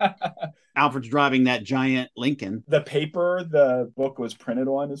 Alfred's driving that giant Lincoln. The paper the book was printed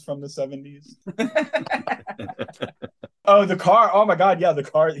on is from the 70s. Oh, the car. Oh, my God. Yeah, the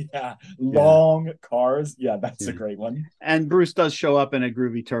car. Yeah. Long cars. Yeah, that's a great one. And Bruce does show up in a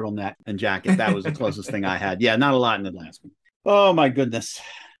groovy turtleneck and jacket. That was the closest thing I had. Yeah, not a lot in the last one. Oh, my goodness.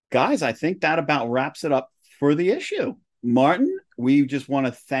 Guys, I think that about wraps it up for the issue. Martin, we just want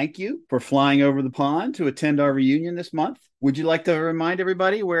to thank you for flying over the pond to attend our reunion this month. Would you like to remind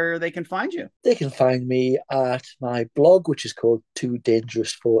everybody where they can find you? They can find me at my blog, which is called Too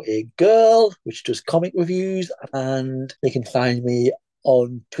Dangerous for a Girl, which does comic reviews, and they can find me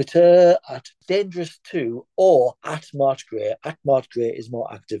on Twitter at Dangerous2 or at March Gray. At March Gray is more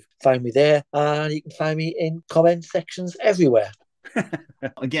active. Find me there, and you can find me in comment sections everywhere.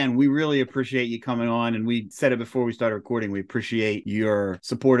 Again, we really appreciate you coming on, and we said it before we started recording. We appreciate your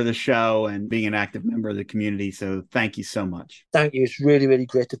support of the show and being an active member of the community. So thank you so much. Thank you. It's really, really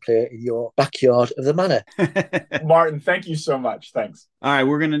great to play in your backyard of the manor. Martin, thank you so much. Thanks. All right,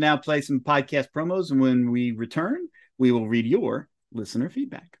 we're going to now play some podcast promos, and when we return, we will read your listener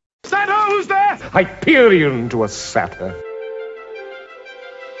feedback. Santa, who's there? Hyperion to a satyr.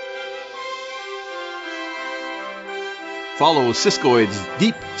 Follow Siskoid's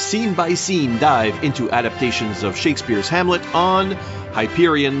deep scene-by-scene dive into adaptations of Shakespeare's Hamlet on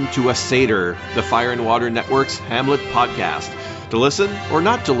Hyperion to a Satyr, the Fire and Water Network's Hamlet podcast. To listen or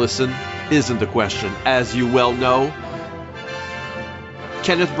not to listen isn't the question, as you well know.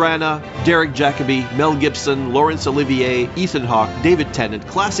 Kenneth Branagh, Derek Jacobi, Mel Gibson, Laurence Olivier, Ethan Hawke, David Tennant,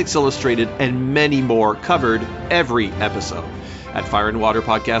 Classics Illustrated, and many more covered every episode at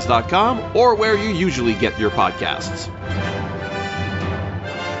fireandwaterpodcast.com or where you usually get your podcasts.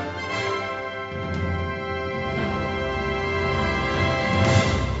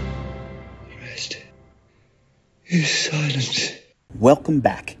 Rest is silent. Welcome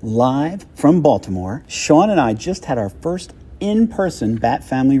back. Live from Baltimore, Sean and I just had our first in-person Bat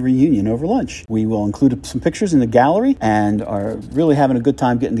Family reunion over lunch. We will include some pictures in the gallery and are really having a good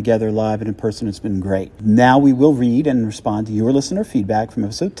time getting together live and in person. It's been great. Now we will read and respond to your listener feedback from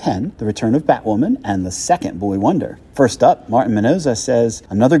episode 10, The Return of Batwoman, and the second Boy Wonder. First up, Martin Mendoza says,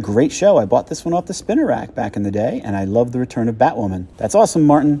 another great show. I bought this one off the spinner rack back in the day, and I love The Return of Batwoman. That's awesome,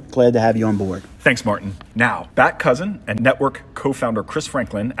 Martin. Glad to have you on board. Thanks, Martin. Now, Bat Cousin and network co-founder Chris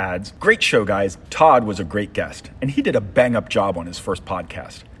Franklin adds, great show, guys. Todd was a great guest, and he did a bang-up job on his first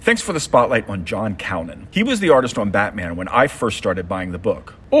podcast. Thanks for the spotlight on John Cownan. He was the artist on Batman when I first started buying the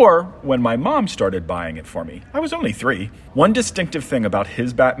book, or when my mom started buying it for me. I was only 3. One distinctive thing about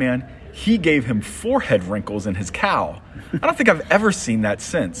his Batman, he gave him forehead wrinkles in his cowl. I don't think I've ever seen that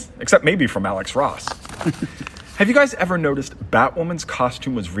since, except maybe from Alex Ross. Have you guys ever noticed Batwoman's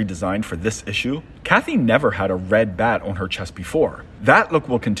costume was redesigned for this issue? Kathy never had a red bat on her chest before. That look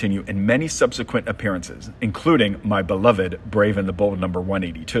will continue in many subsequent appearances, including my beloved Brave and the Bold number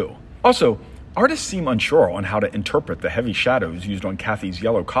 182. Also, artists seem unsure on how to interpret the heavy shadows used on Kathy's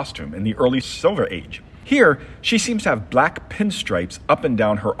yellow costume in the early Silver Age. Here, she seems to have black pinstripes up and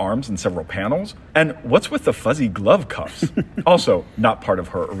down her arms in several panels. And what's with the fuzzy glove cuffs? Also, not part of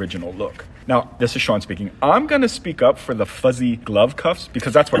her original look. Now, this is Sean speaking. I'm going to speak up for the fuzzy glove cuffs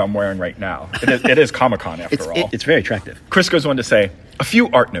because that's what I'm wearing right now. It is Comic-Con after all. It's very attractive. Chris goes on to say, a few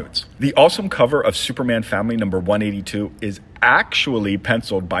art notes. The awesome cover of Superman Family number 182 is actually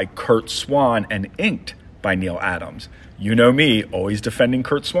penciled by Kurt Swan and inked by Neil Adams. You know me, always defending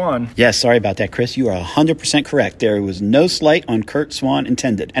Kurt Swan. Yes, sorry about that, Chris. You are 100% correct. There was no slight on Kurt Swan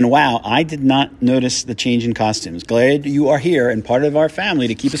intended. And wow, I did not notice the change in costumes. Glad you are here and part of our family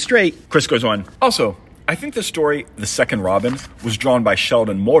to keep us straight. Chris goes on. Also, I think the story, The Second Robin, was drawn by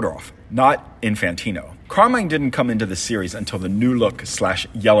Sheldon Mordorf, not Infantino. Carmine didn't come into the series until the New Look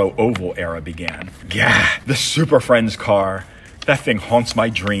 / Yellow Oval era began. Yeah, the Super Friends car. That thing haunts my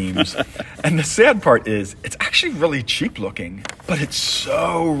dreams. And the sad part is, it's actually really cheap looking, but it's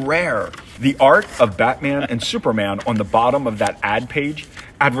so rare. The art of Batman and Superman on the bottom of that ad page,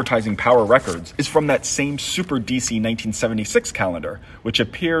 advertising Power Records, is from that same Super DC 1976 calendar, which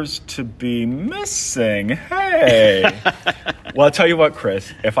appears to be missing. Hey! Well, I'll tell you what,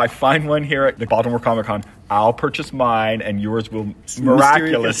 Chris, if I find one here at the Baltimore Comic-Con, I'll purchase mine and yours will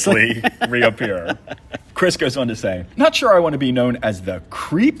miraculously reappear. Chris goes on to say, not sure I want to be known as the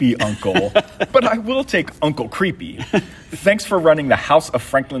creepy uncle, but I will take Uncle Creepy. Thanks for running the House of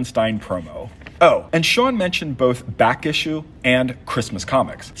Frankenstein promo. Oh, and Sean mentioned both back issue and Christmas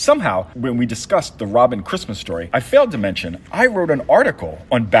comics. Somehow, when we discussed the Robin Christmas story, I failed to mention I wrote an article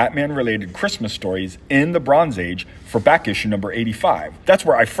on Batman-related Christmas stories in the Bronze Age for back issue number 85. That's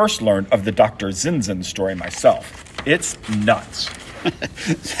where I first learned of the Dr. Zinzin story myself. It's nuts.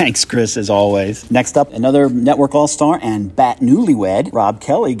 Thanks, Chris, as always. Next up, another network all-star and Bat newlywed, Rob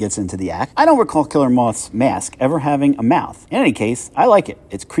Kelly, gets into the act. I don't recall Killer Moth's mask ever having a mouth. In any case, I like it.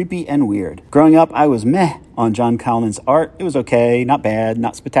 It's creepy and weird. Growing up, I was meh on John Callan's art. It was okay, not bad,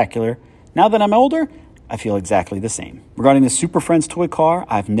 not spectacular. Now that I'm older, I feel exactly the same. Regarding the Super Friends toy car,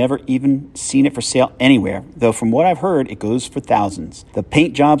 I've never even seen it for sale anywhere, though from what I've heard, it goes for thousands. The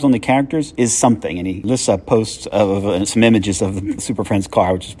paint jobs on the characters is something, and he lists a post of some images of the Super Friends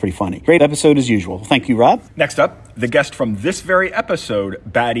car, which is pretty funny. Great episode as usual. Thank you, Rob. Next up, the guest from this very episode,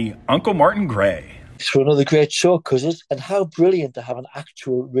 baddie Uncle Martin Gray. For another great show, cousins, and how brilliant to have an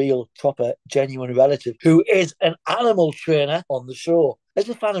actual, real, proper, genuine relative who is an animal trainer on the show. As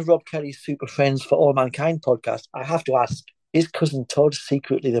a fan of Rob Kelly's Super Friends for All Mankind podcast, I have to ask, is cousin Todd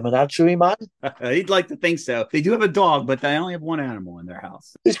secretly the menagerie man? He'd like to think so. They do have a dog, but they only have one animal in their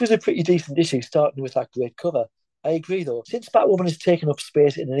house. This was a pretty decent issue, starting with that great cover. I agree, though. Since Batwoman has taken up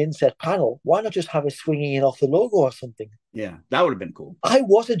space in an inset panel, why not just have it swinging in off the logo or something? Yeah, that would have been cool. I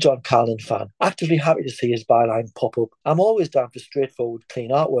was a John Carlin fan, actively happy to see his byline pop up. I'm always down for straightforward,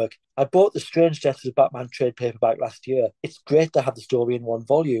 clean artwork. I bought the Strange Deaths of Batman trade paperback last year. It's great to have the story in one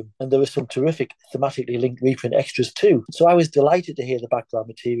volume, and there were some terrific thematically linked reprint extras too. So I was delighted to hear the background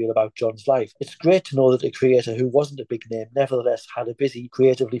material about John's life. It's great to know that a creator who wasn't a big name nevertheless had a busy,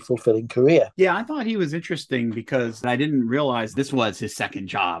 creatively fulfilling career. Yeah, I thought he was interesting because I didn't realize this was his second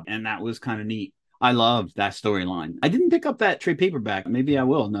job, and that was kind of neat. I loved that storyline. I didn't pick up that trade paperback. Maybe I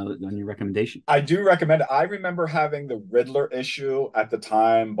will now on your recommendation. I do recommend it. I remember having the Riddler issue at the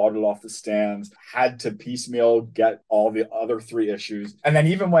time, bought it off the stands, had to piecemeal get all the other 3 issues. And then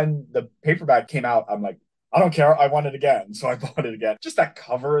even when the paperback came out, I'm like, I don't care. I want it again. So I bought it again. Just that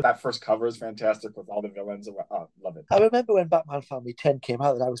cover, that first cover is fantastic with all the villains. Oh, love it. I remember when Batman Family 10 came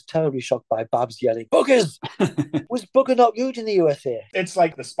out that I was terribly shocked by Babs yelling, "Boogers!" Was Booger not rude in the USA? It's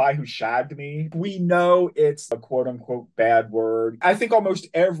like The Spy Who Shagged Me. We know it's a quote-unquote bad word. I think almost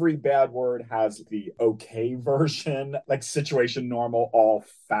every bad word has the okay version, like situation normal, all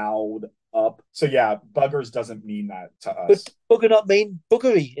fouled up. So yeah, buggers doesn't mean that to us. But booger not mean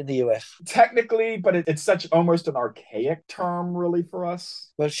boogery in the US? Technically, but it's such almost an archaic term really for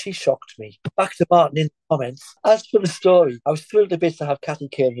us. Well, she shocked me. Back to Martin in the comments. As for the story, I was thrilled a bit to have Kathy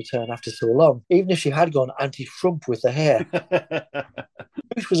Kane return after so long, even if she had gone anti-Frump with the hair.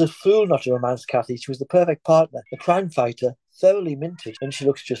 Bruce was a fool not to romance Kathy. She was the perfect partner, a crime fighter, thoroughly minted, and she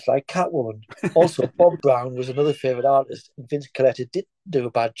looks just like Catwoman. Also, Bob Brown was another favourite artist, and Vince Coletta didn't do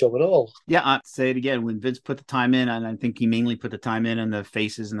a bad job at all. Yeah, I'll say it again. When Vince put the time in, and I think he mainly put the time in the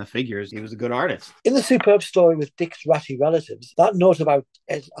faces and the figures, he was a good artist. In the superb story with Dick's ratty relatives, that note about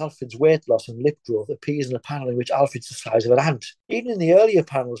Alfred's weight loss and lip growth appears in a panel in which Alfred's the size of an ant. Even in the earlier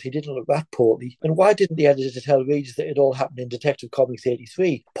panels, he didn't look that portly. And why didn't the editor tell readers that it all happened in Detective Comics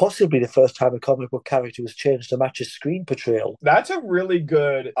 83? Possibly the first time a comic book character was changed to match his screen portrayal. That's a really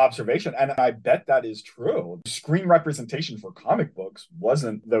good observation, and I bet that is true. Screen representation for comic books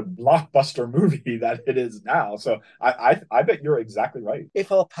wasn't the blockbuster movie that it is now, so I bet you're exactly right.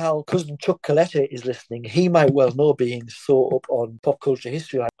 If our pal cousin Chuck Coletta is listening, he might well know, being so up on pop culture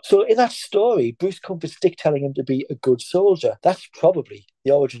history. So in that story, Bruce comforts Dick, telling him to be a good soldier. That's probably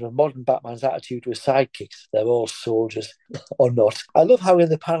the origin of modern Batman's attitude to his sidekicks. They're all soldiers, or not. I love how in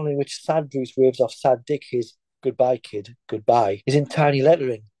the panel in which sad Bruce waves off sad Dick his "Goodbye, kid, goodbye" is in tiny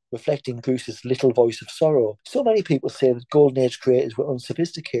lettering, reflecting Bruce's little voice of sorrow. So many people say that Golden Age creators were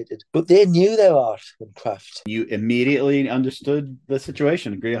unsophisticated, but they knew their art and craft. You immediately understood the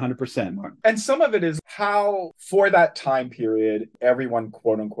situation. Agree 100%, Martin. And some of it is how, for that time period, everyone,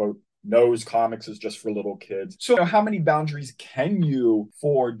 quote unquote, knows comics is just for little kids. So how many boundaries can you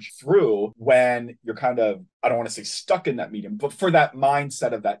forge through when you're kind of, I don't want to say stuck in that medium, but for that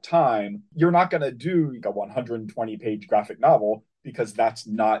mindset of that time, you're not going to do a 120-page graphic novel because that's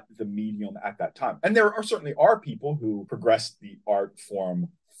not the medium at that time. And there certainly are people who progress the art form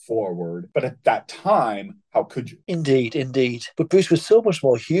forward, but at that time, how could you? Indeed. But Bruce was so much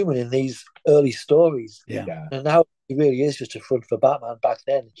more human in these early stories. Yeah. And now he really is just a front for Batman. Back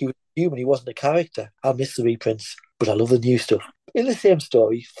then, he was human, he wasn't a character. I miss the reprints, but I love the new stuff. In the same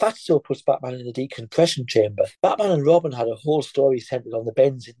story, Fatso puts Batman in a decompression chamber. Batman and Robin had a whole story centered on the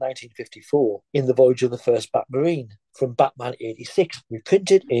Bends in 1954 in The Voyage of the First Batmarine from Batman 86,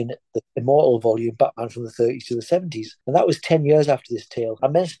 reprinted in the immortal volume Batman from the 30s to the 70s. And that was 10 years after this tale. I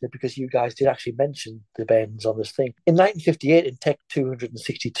mentioned it because you guys did actually mention the Bends on this thing. In 1958, in Tech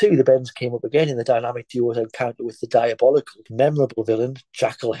 262, the Bends came up again in the dynamic duo's encounter with the diabolical, memorable villain,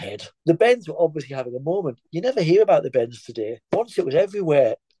 Jackalhead. The Bends were obviously having a moment. You never hear about the Bends today. Once it was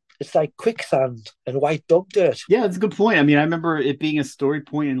everywhere, It's like quicksand and white dog dirt. Yeah, that's a good point. I mean, I remember it being a story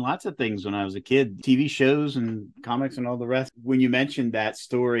point in lots of things when I was a kid, TV shows and comics and all the rest. When you mentioned that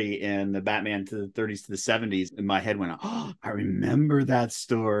story in the Batman to the 30s to the 70s, in my head went, oh, I remember that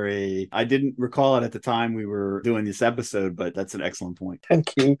story. I didn't recall it at the time we were doing this episode, but that's an excellent point.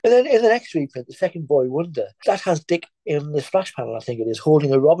 Thank you. And then in the next reprint, the second Boy Wonder, that has Dick in the splash panel, I think it is,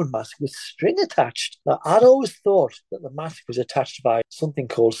 holding a Robin mask with string attached. Now, I'd always thought that the mask was attached by something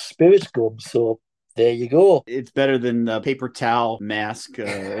called spirit gum, so there you go. It's better than the paper towel mask.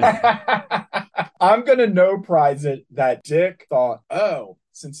 I'm going to no prize it that Dick thought, oh,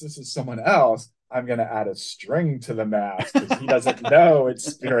 since this is someone else, I'm going to add a string to the mask because he doesn't know it's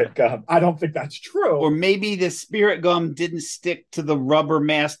spirit gum. I don't think that's true. Or maybe the spirit gum didn't stick to the rubber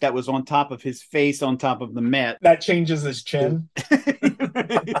mask that was on top of his face, on top of the mat. That changes his chin.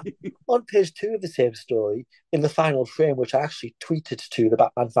 On page 2 of the same story, in the final frame, which I actually tweeted to the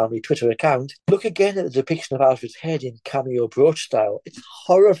Batman Family Twitter account, look again at the depiction of Alfred's head in cameo brooch style. It's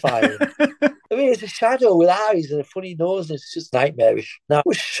horrifying. I mean, it's a shadow with eyes and a funny nose, and it's just nightmarish. Now, it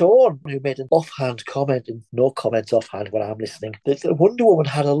was Sean who made an offhand comment, and no comments offhand when I'm listening, that Wonder Woman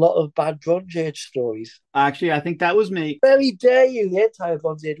had a lot of bad Bronze Age stories. Actually, I think that was me. Very dare you. The entire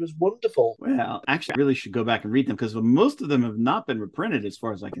Bronze Age was wonderful. Well, actually, I really should go back and read them because most of them have not been reprinted as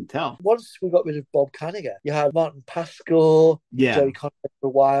far as I can tell. Once we got rid of Bob Kanigher, you had Martin Pascoe, Jerry Conway for a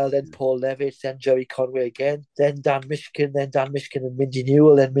while, then Paul Levitt, then Jerry Conway again, then Dan Mishkin and Mindy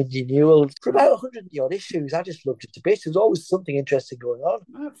Newell, then Mindy Newell. For about 100-odd issues, I just loved it to bits. There's always something interesting going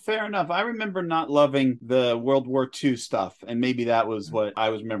on. Fair enough. I remember not loving the World War II stuff, and maybe that was what I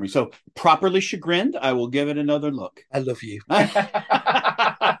was remembering. So, properly chagrined, I will give it another look. I love you.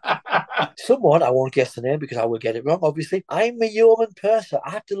 Someone, I won't guess the name because I will get it wrong, obviously. I'm a Yeoman Purser.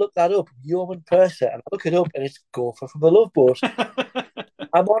 I had to look that up. Yeoman Purser. And I look it up and it's Gopher from the Love Boat.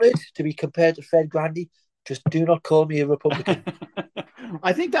 I'm honoured to be compared to Fred Grandy. Just do not call me a Republican.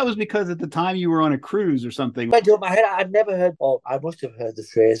 I think that was because at the time you were on a cruise or something. I don't, my head, I'd never heard, or I must have heard the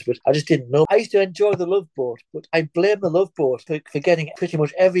phrase, but I just didn't know. I used to enjoy the Love Boat, but I blame the Love Boat for getting pretty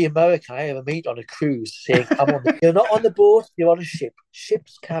much every American I ever meet on a cruise saying, you're not on the boat, you're on a ship.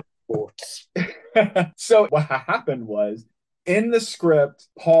 Ships can't be boats. So what happened was, in the script,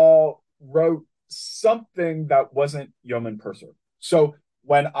 Paul wrote something that wasn't Yeoman Purser. So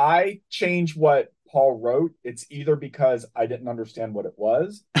when I change what Paul wrote, it's either because I didn't understand what it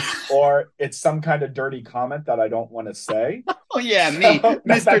was, or it's some kind of dirty comment that I don't want to say. Oh yeah, me,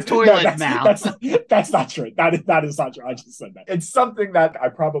 Mr. Toilet Mouth. That's not true. That is not true. I just said that. It's something that I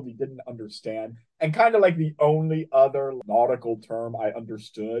probably didn't understand, and kind of like the only other nautical term I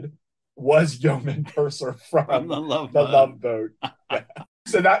understood was Yeoman Purser from the Love Boat. Yeah.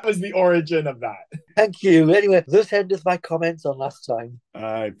 So that was the origin of that. Thank you. Anyway, this ends my comments on last time. All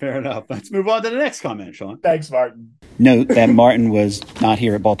right, fair enough. Let's move on to the next comment, Sean. Thanks, Martin. Note that Martin was not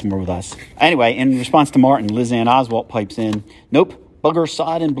here at Baltimore with us. Anyway, in response to Martin, Liz Ann Oswalt pipes in, nope. Bugger,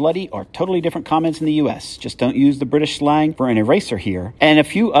 sod, and bloody are totally different comments in the U.S. Just don't use the British slang for an eraser here. And a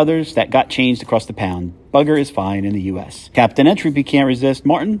few others that got changed across the pound. Bugger is fine in the U.S. Captain Entropy can't resist.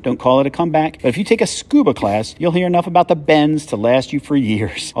 Martin, don't call it a comeback. But if you take a scuba class, you'll hear enough about the bends to last you for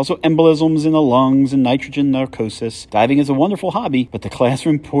years. Also, embolisms in the lungs and nitrogen narcosis. Diving is a wonderful hobby, but the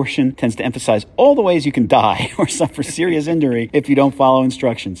classroom portion tends to emphasize all the ways you can die or suffer serious injury if you don't follow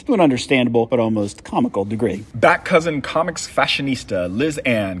instructions, to an understandable but almost comical degree. Back cousin comics fashionista Liz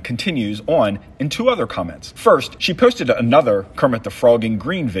Ann continues on in two other comments. First, she posted another Kermit the Frog in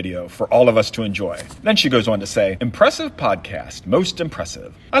green video for all of us to enjoy. Then she goes on to say, impressive podcast, most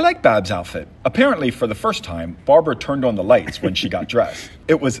impressive. I like Bab's outfit. Apparently, for the first time, Barbara turned on the lights when she got dressed.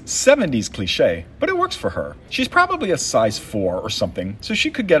 It was 70s cliche, but it works for her. She's probably a size 4 or something, so she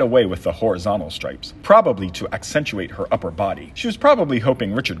could get away with the horizontal stripes, probably to accentuate her upper body. She was probably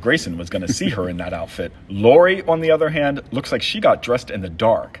hoping Richard Grayson was going to see her in that outfit. Lori, on the other hand, looks like she got dressed in the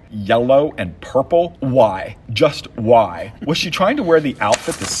dark. Yellow and purple? Why? Just why? Was she trying to wear the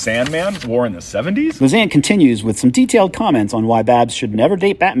outfit the Sandman wore in the 70s? Lizanne continues with some detailed comments on why Babs should never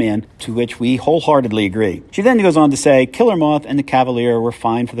date Batman, to which we wholeheartedly agree. She then goes on to say, Killer Moth and the Cavalier were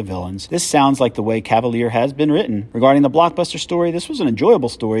fine for the villains. This sounds like the way Cavalier has been written. Regarding the blockbuster story, this was an enjoyable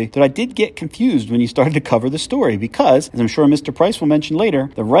story, though I did get confused when you started to cover the story because, as I'm sure Mr. Price will mention later,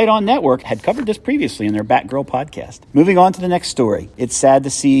 the Right On Network had covered this previously in their Batgirl podcast. Moving on to the next story. It's sad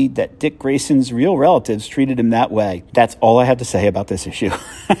to see that Dick Grayson's real relatives treated him that way. That's all I have to say about this issue.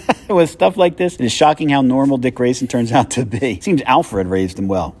 With stuff like this, it is shocking how normal Dick Grayson turns out to be. Seems Alfred raised him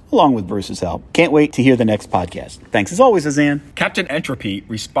well, along with Bruce's help. Can't wait to hear the next podcast. Thanks as always, Lizanne. Captain Entropy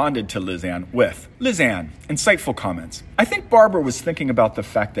responded to Lizanne with, Lizanne, insightful comments. I think Barbara was thinking about the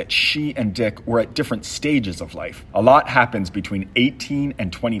fact that she and Dick were at different stages of life. A lot happens between 18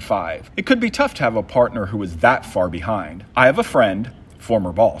 and 25. It could be tough to have a partner who is that far behind. I have a friend,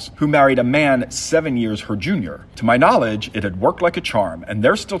 former boss, who married a man 7 years her junior. To my knowledge, it had worked like a charm, and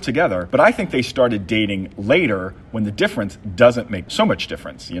they're still together, but I think they started dating later when the difference doesn't make so much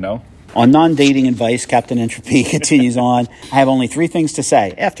difference, you know? On non-dating advice, Captain Entropy continues on. I have only 3 things to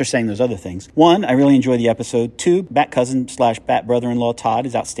say after saying those other things. 1, I really enjoyed the episode. 2, Bat cousin / Bat brother-in-law Todd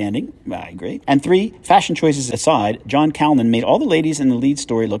is outstanding. I agree. And 3, fashion choices aside, John Calnan made all the ladies in the lead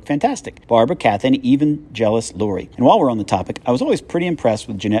story look fantastic. Barbara, Kath, and even jealous Lori. And while we're on the topic, I was always pretty impressed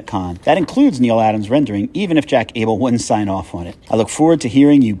with Jeanette Kahn. That includes Neil Adams' rendering, even if Jack Abel wouldn't sign off on it. I look forward to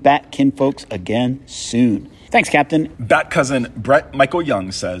hearing you Bat kinfolks again soon. Thanks, Captain. Bat cousin Brett Michael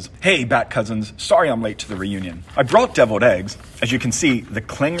Young says, Hey, Bat cousins, sorry I'm late to the reunion. I brought deviled eggs. As you can see, the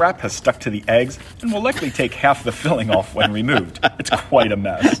cling wrap has stuck to the eggs and will likely take half the filling off when removed. It's quite a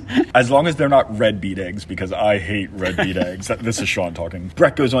mess. As long as they're not red beet eggs, because I hate red beet eggs. This is Sean talking.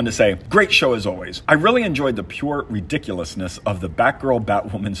 Brett goes on to say, Great show as always. I really enjoyed the pure ridiculousness of the Batgirl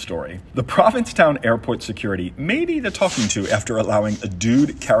Batwoman story. The Provincetown airport security may need a talking to after allowing a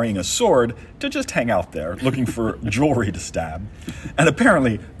dude carrying a sword to just hang out there, looking for jewelry to stab. And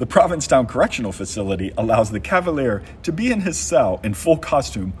apparently, the Provincetown Correctional Facility allows the Cavalier to be in his cell in full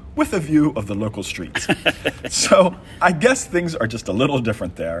costume with a view of the local streets. So, I guess things are just a little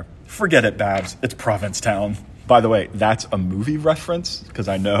different there. Forget it, Babs. It's Provincetown. By the way, that's a movie reference, because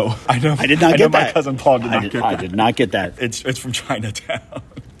I know I did not get that. My cousin Paul did not get that. I did not get that. It's from Chinatown.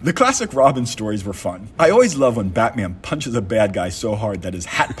 The classic Robin stories were fun. I always love when Batman punches a bad guy so hard that his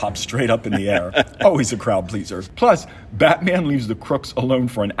hat pops straight up in the air. Always a crowd pleaser. Plus, Batman leaves the crooks alone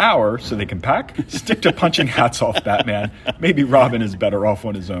for an hour so they can pack. Stick to punching hats off, Batman. Maybe Robin is better off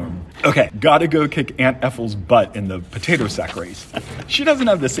on his own. Okay, gotta go kick Aunt Ethel's butt in the potato sack race. She doesn't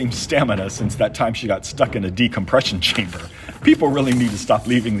have the same stamina since that time she got stuck in a decompression chamber. People really need to stop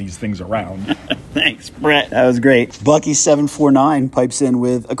leaving these things around. Thanks, Brett. That was great. Bucky749 pipes in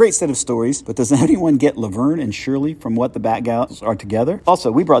with a great set of stories, but does anyone get Laverne and Shirley from What the Batgals Are Together?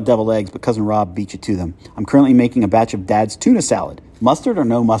 Also, we brought deviled eggs, but Cousin Rob beat you to them. I'm currently making a batch of Dad's tuna salad. Mustard or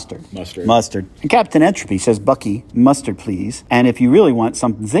no mustard? Mustard. And Captain Entropy says, Bucky, mustard please. And if you really want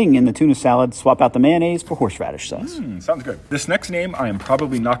some zing in the tuna salad, swap out the mayonnaise for horseradish sauce. Sounds good. This next name I am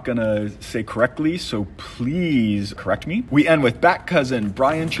probably not going to say correctly, so please correct me. We end with Bat cousin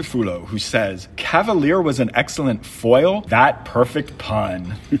Brian Chifulo, who says, Cavalier was an excellent foil. That perfect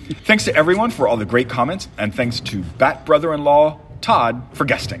pun. Thanks to everyone for all the great comments, and thanks to Bat brother-in-law Todd for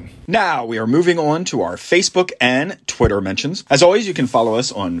guesting. Now we are moving on to our Facebook and Twitter mentions. As always, you can follow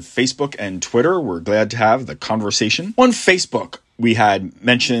us on Facebook and Twitter. We're glad to have the conversation. On Facebook, we had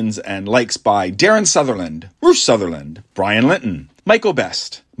mentions and likes by Darren Sutherland, Bruce Sutherland, Brian Linton, Michael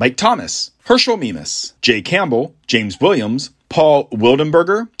Best, Mike Thomas, Herschel Mimas, Jay Campbell, James Williams, Paul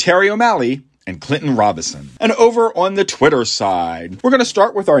Wildenberger, Terry O'Malley, and Clinton Robinson. And over on the Twitter side, we're going to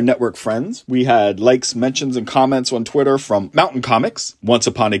start with our network friends. We had likes, mentions, and comments on Twitter from Mountain Comics, Once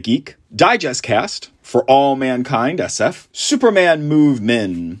Upon a Geek, Digest Cast, For All Mankind, SF, Superman Move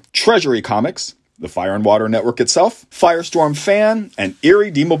Men, Treasury Comics, the Fire and Water Network itself, Firestorm Fan, and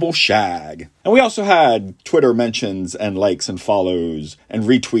Irredeemable Shag. And we also had Twitter mentions and likes and follows and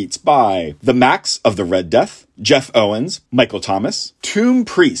retweets by The Max of the Red Death, Jeff Owens, Michael Thomas, Tomb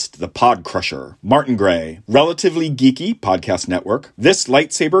Priest, the Pod Crusher, Martin Gray, Relatively Geeky Podcast Network, This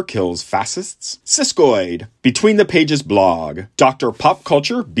Lightsaber Kills Fascists, Siskoid, Between the Pages Blog, Dr. Pop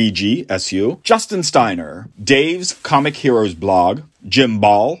Culture, BGSU, Justin Steiner, Dave's Comic Heroes Blog, Jim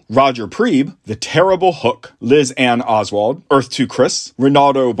Ball, Roger Preeb, The Terrible Hook, Liz Ann Oswald, Earth2 Chris,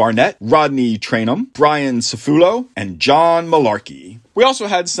 Ronaldo Barnett, Rodney Trainum, Brian Safulo, and John Malarkey. We also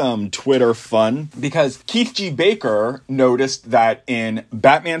had some Twitter fun because Keith G. Baker noticed that in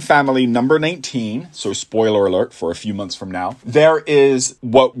Batman Family number 19, so spoiler alert for a few months from now, there is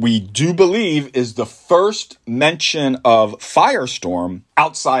what we do believe is the first mention of Firestorm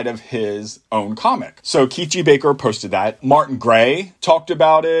outside of his own comic. So Keith G. Baker posted that. Martin Gray talked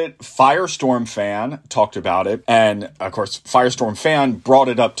about it. Firestorm Fan talked about it. And of course, Firestorm Fan brought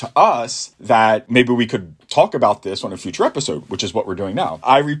it up to us that maybe we could talk about this on a future episode, which is what we're doing now.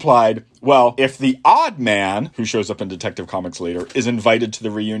 I replied, Well, if the odd man, who shows up in Detective Comics later, is invited to the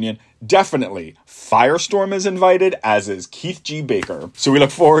reunion, definitely Firestorm is invited, as is Keith G. Baker. So we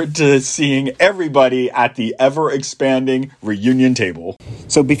look forward to seeing everybody at the ever-expanding reunion table.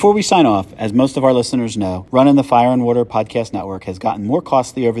 So before we sign off, as most of our listeners know, running the Fire and Water Podcast Network has gotten more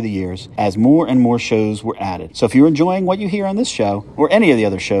costly over the years as more and more shows were added. So if you're enjoying what you hear on this show or any of the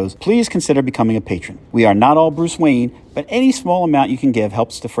other shows, please consider becoming a patron. We are not all Bruce Wayne, but any small amount you can give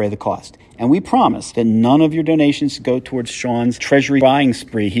helps defray the cost. And we promise that none of your donations go towards Sean's treasury buying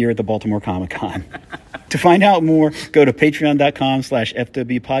spree here at the Baltimore Comic Con. To find out more, go to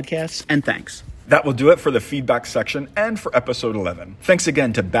patreon.com/FW podcasts, and thanks. That will do it for the feedback section and for episode 11. Thanks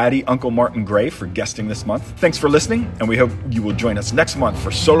again to Batty Uncle Martin Gray for guesting this month. Thanks for listening, and we hope you will join us next month for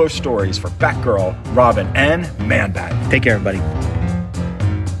solo stories for Batgirl, Robin, and Man-Bat. Take care, everybody.